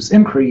tobacco use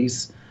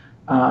increase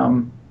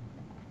when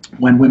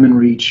women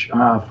reach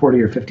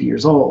 40 or 50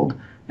 years old?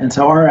 And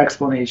so our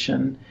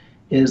explanation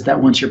is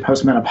that once you're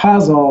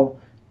postmenopausal,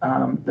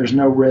 there's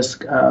no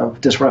risk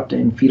of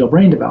disrupting fetal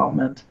brain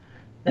development.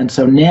 And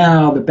so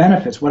now the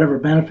benefits, whatever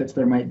benefits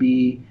there might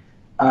be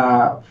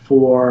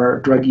for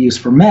drug use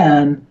for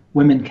men,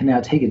 women can now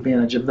take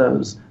advantage of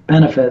those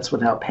benefits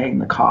without paying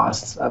the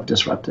costs of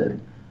disrupted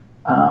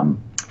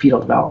fetal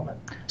development.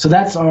 So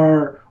that's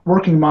our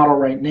working model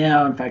right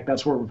now. In fact,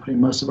 that's where we're putting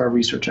most of our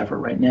research effort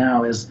right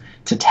now, is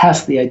to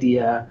test the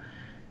idea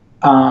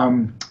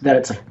that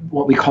it's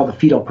what we call the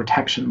fetal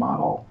protection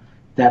model,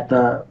 that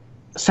the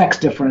sex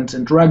difference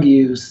in drug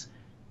use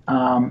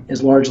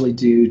is largely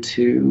due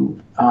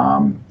to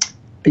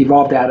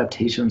evolved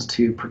adaptations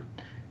to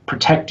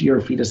protect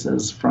your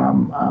fetuses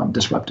from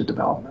disrupted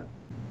development.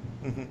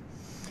 Mm-hmm.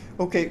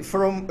 Okay,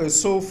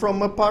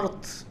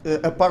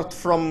 apart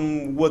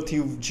from what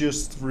you've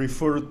just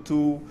referred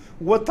to,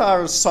 what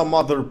are some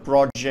other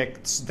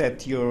projects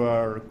that you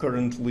are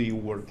currently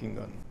working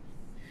on?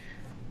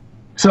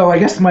 So I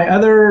guess my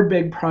other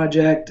big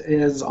project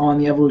is on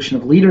the evolution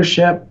of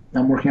leadership.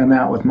 I'm working on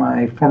that with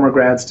my former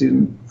grad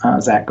student,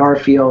 Zach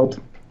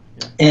Garfield.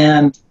 Yeah.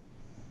 And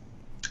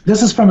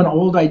this is from an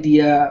old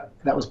idea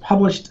that was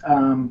published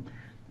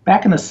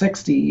back in the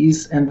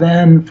 60s and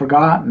then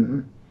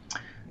forgotten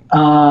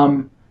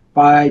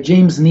by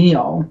James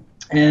Neal.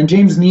 And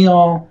James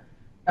Neal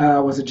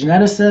was a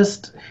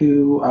geneticist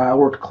who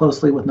worked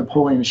closely with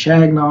Napoleon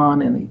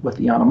Chagnon and with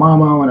the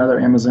Yanomamo and other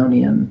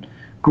Amazonian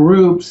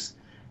groups.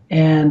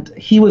 And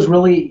he was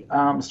really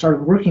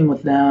started working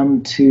with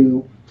them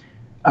to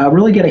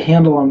really get a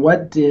handle on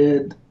what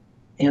did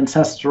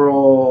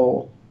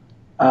ancestral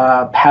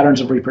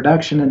patterns of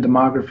reproduction and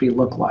demography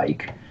look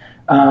like.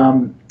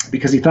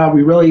 Because he thought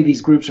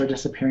these groups are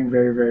disappearing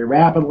very, very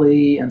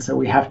rapidly, and so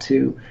we have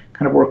to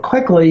kind of work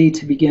quickly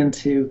to begin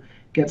to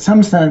get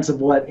some sense of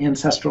what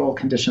ancestral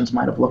conditions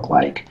might have looked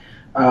like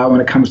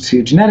when it comes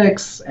to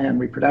genetics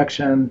and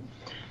reproduction.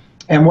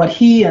 And what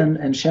he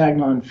and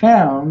Chagnon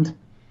found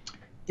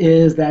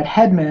is that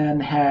headmen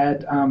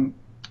had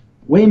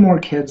way more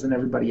kids than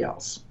everybody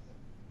else.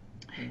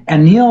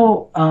 And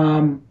Neal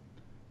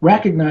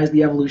recognized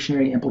the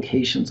evolutionary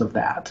implications of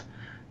that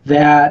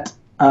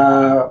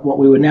what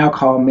we would now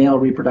call male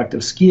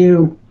reproductive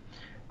skew.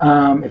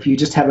 If you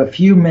just have a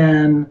few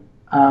men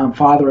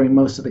fathering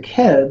most of the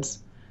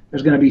kids,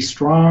 there's going to be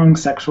strong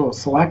sexual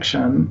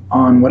selection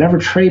on whatever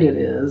trait it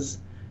is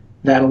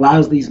that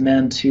allows these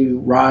men to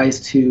rise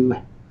to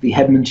the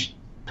headman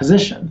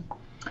position.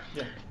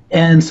 Yeah.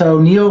 And so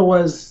Neal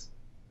was,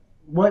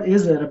 what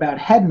is it about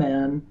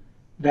headmen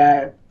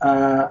that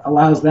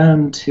allows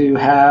them to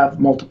have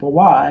multiple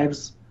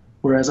wives,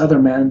 whereas other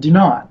men do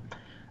not,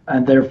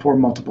 and therefore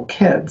multiple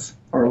kids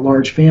or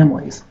large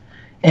families?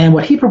 And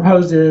what he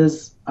proposed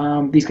is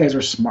these guys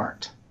are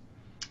smart.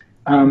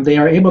 They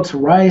are able to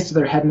rise to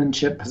their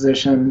headmanship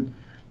position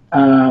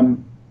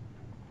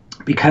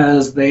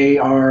because they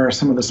are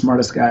some of the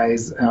smartest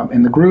guys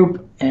in the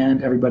group,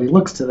 and everybody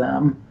looks to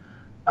them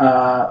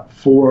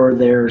for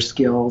their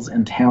skills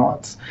and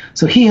talents.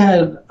 So he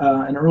had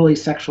an early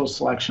sexual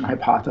selection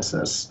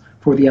hypothesis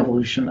for the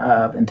evolution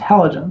of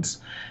intelligence.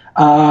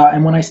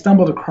 And when I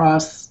stumbled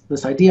across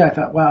this idea, I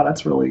thought, wow,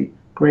 that's a really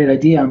great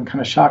idea. I'm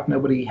kind of shocked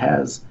nobody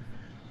has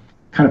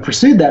kind of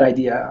pursued that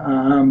idea.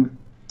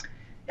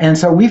 And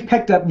so we've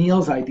picked up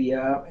Neal's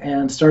idea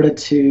and started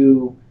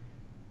to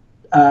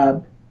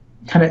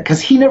because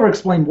he never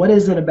explained what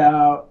is it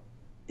about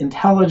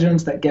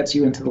intelligence that gets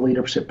you into the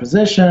leadership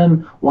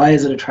position, why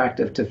is it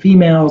attractive to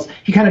females.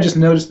 He kind of just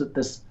noticed that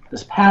this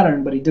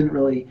pattern, but he didn't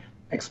really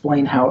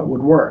explain how it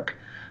would work.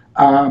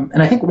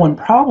 And I think one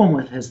problem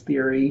with his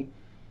theory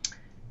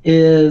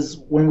is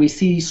when we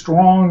see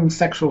strong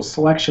sexual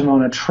selection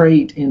on a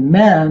trait in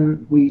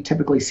men, we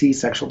typically see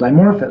sexual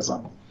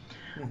dimorphism.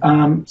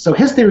 So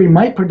his theory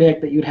might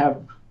predict that you'd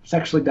have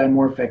sexually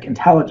dimorphic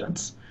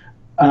intelligence,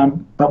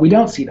 but we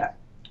don't see that.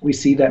 We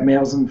see that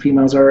males and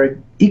females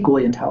are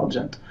equally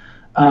intelligent.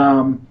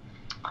 And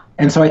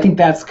so I think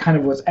that's kind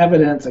of what's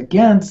evidence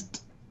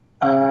against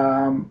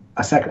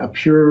a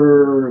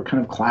pure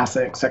kind of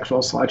classic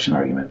sexual selection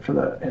argument for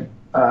the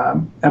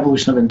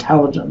evolution of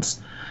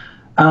intelligence.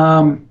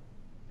 And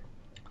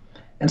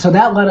so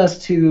that led us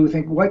to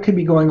think, what could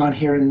be going on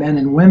here in men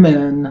and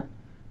women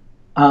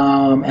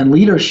and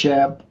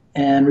leadership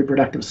and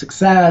reproductive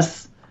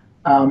success?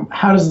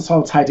 How does this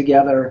all tie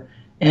together?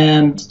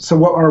 And so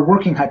what our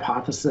working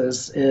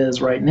hypothesis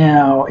is right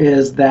now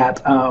is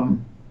that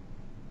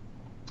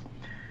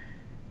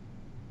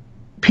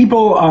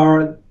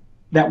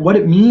what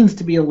it means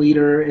to be a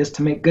leader is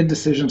to make good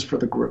decisions for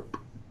the group.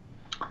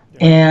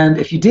 And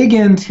if you dig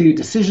into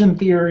decision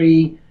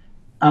theory,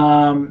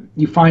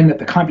 you find that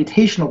the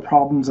computational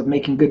problems of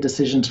making good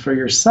decisions for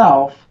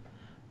yourself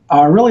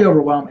are really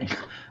overwhelming.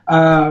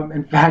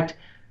 In fact,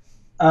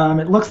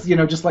 it looks,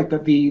 just like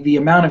the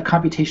amount of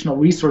computational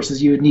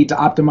resources you would need to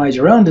optimize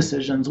your own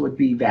decisions would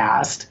be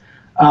vast.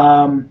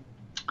 And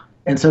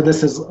so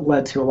this has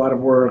led to a lot of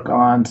work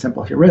on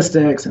simple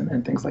heuristics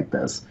and things like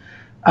this.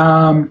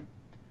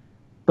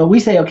 But we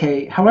say,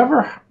 okay,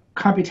 however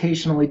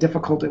computationally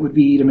difficult it would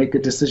be to make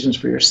good decisions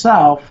for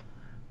yourself,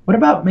 what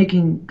about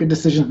making good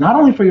decisions not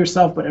only for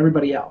yourself, but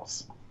everybody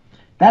else?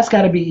 That's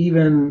got to be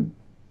even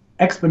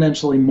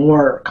exponentially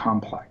more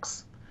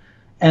complex.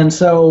 And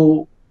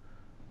so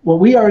what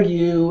we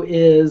argue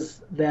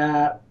is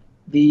that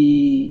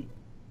the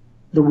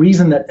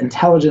reason that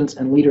intelligence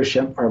and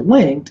leadership are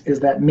linked is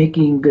that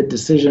making good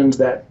decisions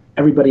that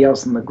everybody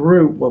else in the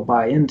group will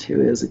buy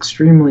into is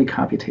extremely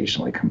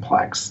computationally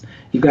complex.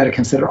 You've got to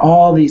consider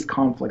all these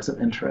conflicts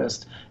of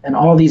interest and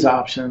all these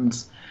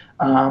options.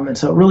 And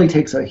so it really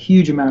takes a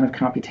huge amount of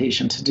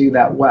computation to do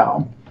that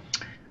well.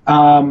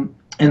 And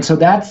so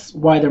that's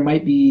why there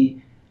might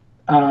be,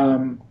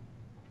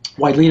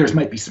 why leaders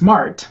might be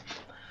smart.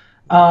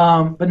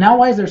 But now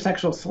why is there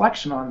sexual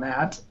selection on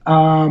that?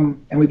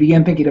 And we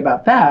began thinking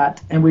about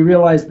that, and we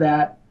realized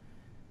that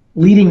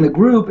leading the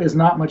group is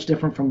not much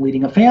different from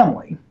leading a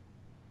family.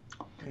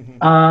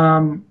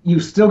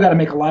 You've still got to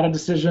make a lot of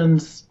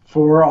decisions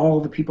for all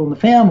the people in the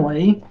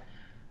family.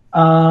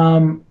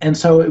 And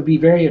so it would be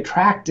very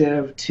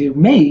attractive to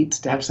mates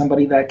to have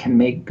somebody that can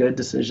make good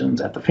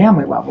decisions at the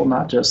family level,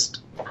 not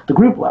just the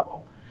group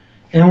level.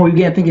 And when we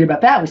began thinking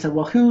about that, we said,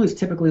 well, who is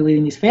typically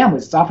leading these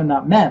families? It's often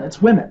not men,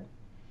 it's women.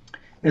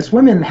 It's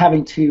women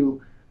having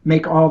to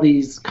make all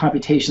these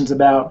computations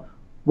about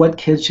what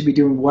kids should be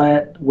doing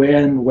what,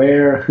 when,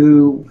 where,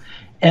 who.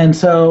 And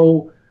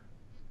so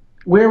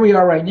where we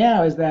are right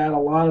now is that a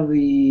lot of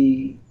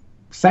the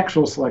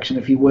sexual selection,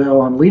 if you will,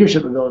 on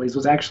leadership abilities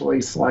was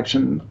actually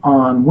selection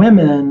on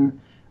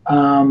women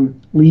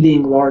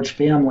leading large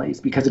families.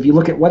 Because if you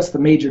look at what's the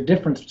major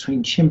difference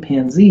between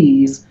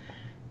chimpanzees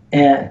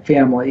and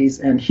families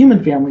and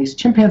human families,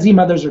 chimpanzee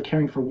mothers are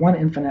caring for one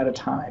infant at a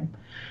time.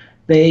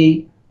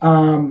 They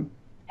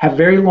have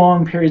very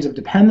long periods of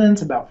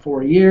dependence, about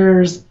 4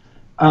 years,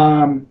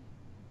 and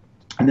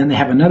then they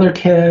have another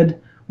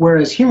kid,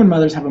 whereas human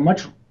mothers have a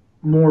much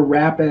more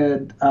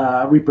rapid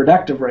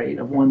reproductive rate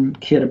of one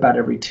kid about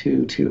every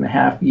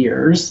 2.5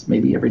 years,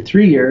 maybe every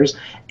 3 years,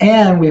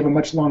 and we have a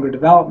much longer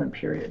development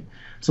period.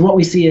 So what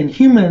we see in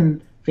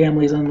human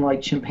families,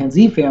 unlike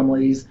chimpanzee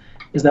families,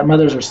 is that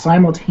mothers are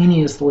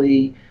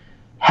simultaneously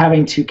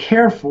having to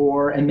care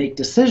for and make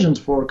decisions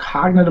for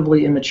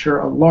cognitively immature,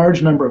 a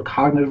large number of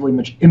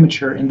cognitively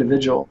immature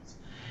individuals,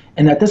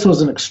 and that this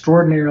was an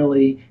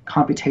extraordinarily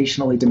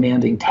computationally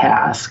demanding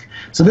task.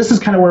 So this is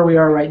kind of where we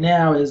are right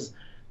now, is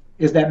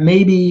that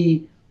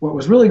maybe what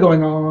was really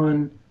going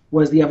on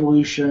was the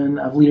evolution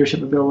of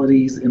leadership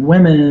abilities in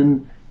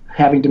women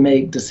having to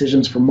make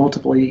decisions for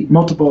multiple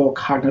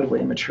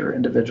cognitively immature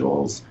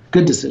individuals,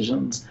 good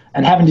decisions,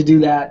 and having to do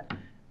that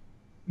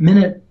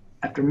minute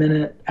after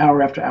minute,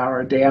 hour after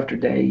hour, day after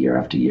day, year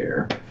after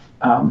year.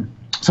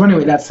 So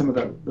anyway, that's some of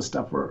the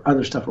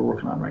other stuff we're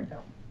working on right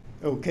now.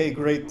 Okay,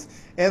 great.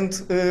 And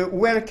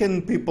where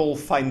can people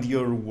find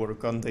your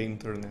work on the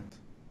internet?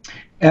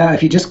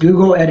 If you just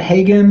Google Ed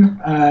Hagen,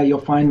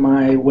 you'll find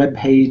my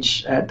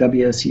webpage at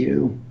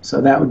WSU. So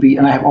that would be,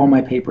 and I have all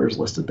my papers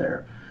listed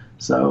there.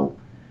 So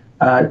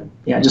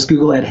yeah, just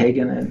Google Ed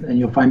Hagen and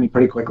you'll find me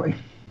pretty quickly.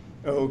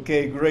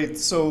 Okay, great.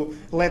 So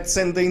let's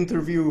end the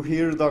interview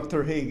here,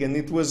 Dr. Hagen.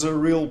 It was a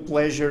real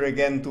pleasure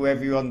again to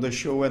have you on the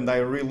show, and I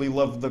really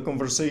loved the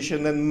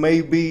conversation. And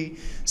maybe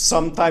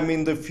sometime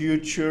in the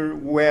future,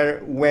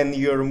 when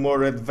you're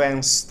more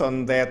advanced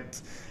on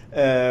that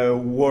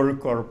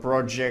work or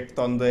project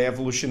on the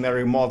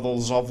evolutionary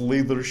models of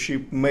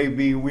leadership,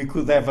 maybe we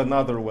could have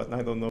another one.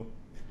 I don't know.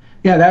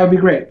 Yeah, that would be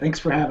great. Thanks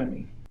for having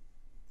me.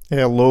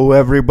 Hello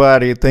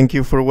everybody, thank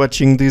you for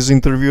watching this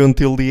interview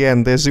until the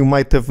end. As you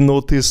might have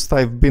noticed,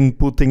 I've been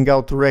putting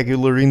out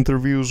regular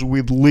interviews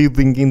with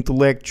leading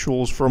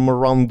intellectuals from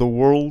around the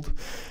world.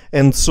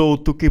 And so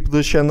to keep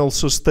the channel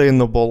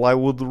sustainable, I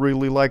would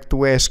really like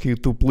to ask you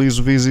to please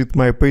visit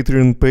my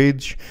Patreon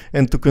page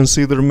and to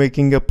consider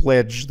making a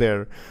pledge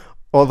there.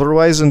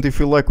 Otherwise, and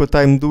if you like what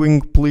I'm doing,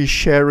 please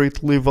share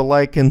it, leave a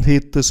like and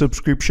hit the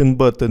subscription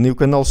button. You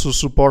can also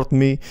support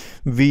me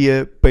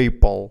via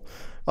PayPal.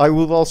 I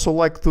would also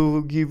like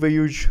to give a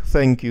huge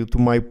thank you to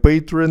my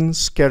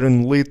patrons,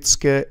 Karen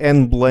Litska,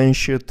 Anne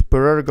Blanchett,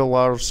 Pererga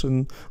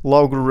Larsen,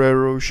 Lau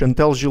Guerrero,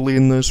 Chantal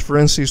Gelinas,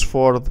 Francis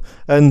Ford,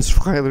 Hans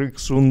Fredrik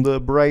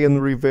Sunda,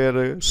 Brian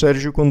Rivera,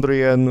 Sérgio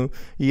Condriano,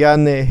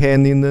 Janne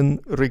Henninen,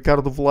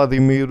 Ricardo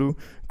Vladimiro,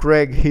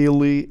 Craig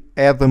Healy,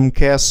 Adam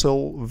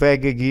Castle,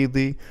 Vega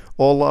Guidi,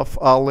 Olaf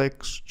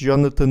Alex,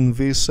 Jonathan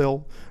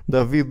Wiesel,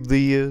 David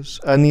Diaz,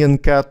 Anian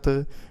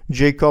Kata,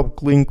 Jacob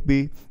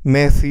Klinkby,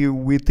 Matthew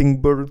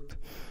Whittingbird,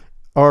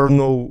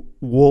 Arno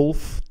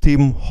Wolf,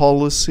 Tim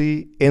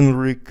Hollesy,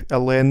 Henrik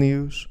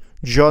Alenius,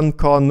 John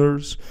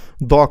Connors,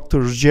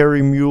 Drs.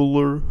 Jerry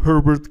Mueller,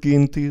 Herbert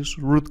Gintis,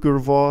 Rutger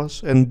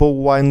Voss, and Bo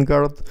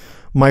Weingart,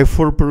 my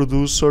 4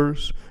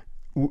 producers,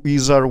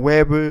 Izar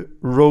Webe,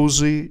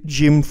 Rosie,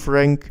 Jim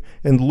Frank,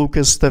 and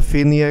Lucas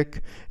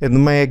Stafiniak,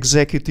 and my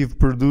executive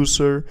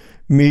producer,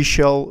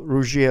 Michal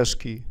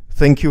Ruzieski.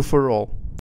 Thank you for all.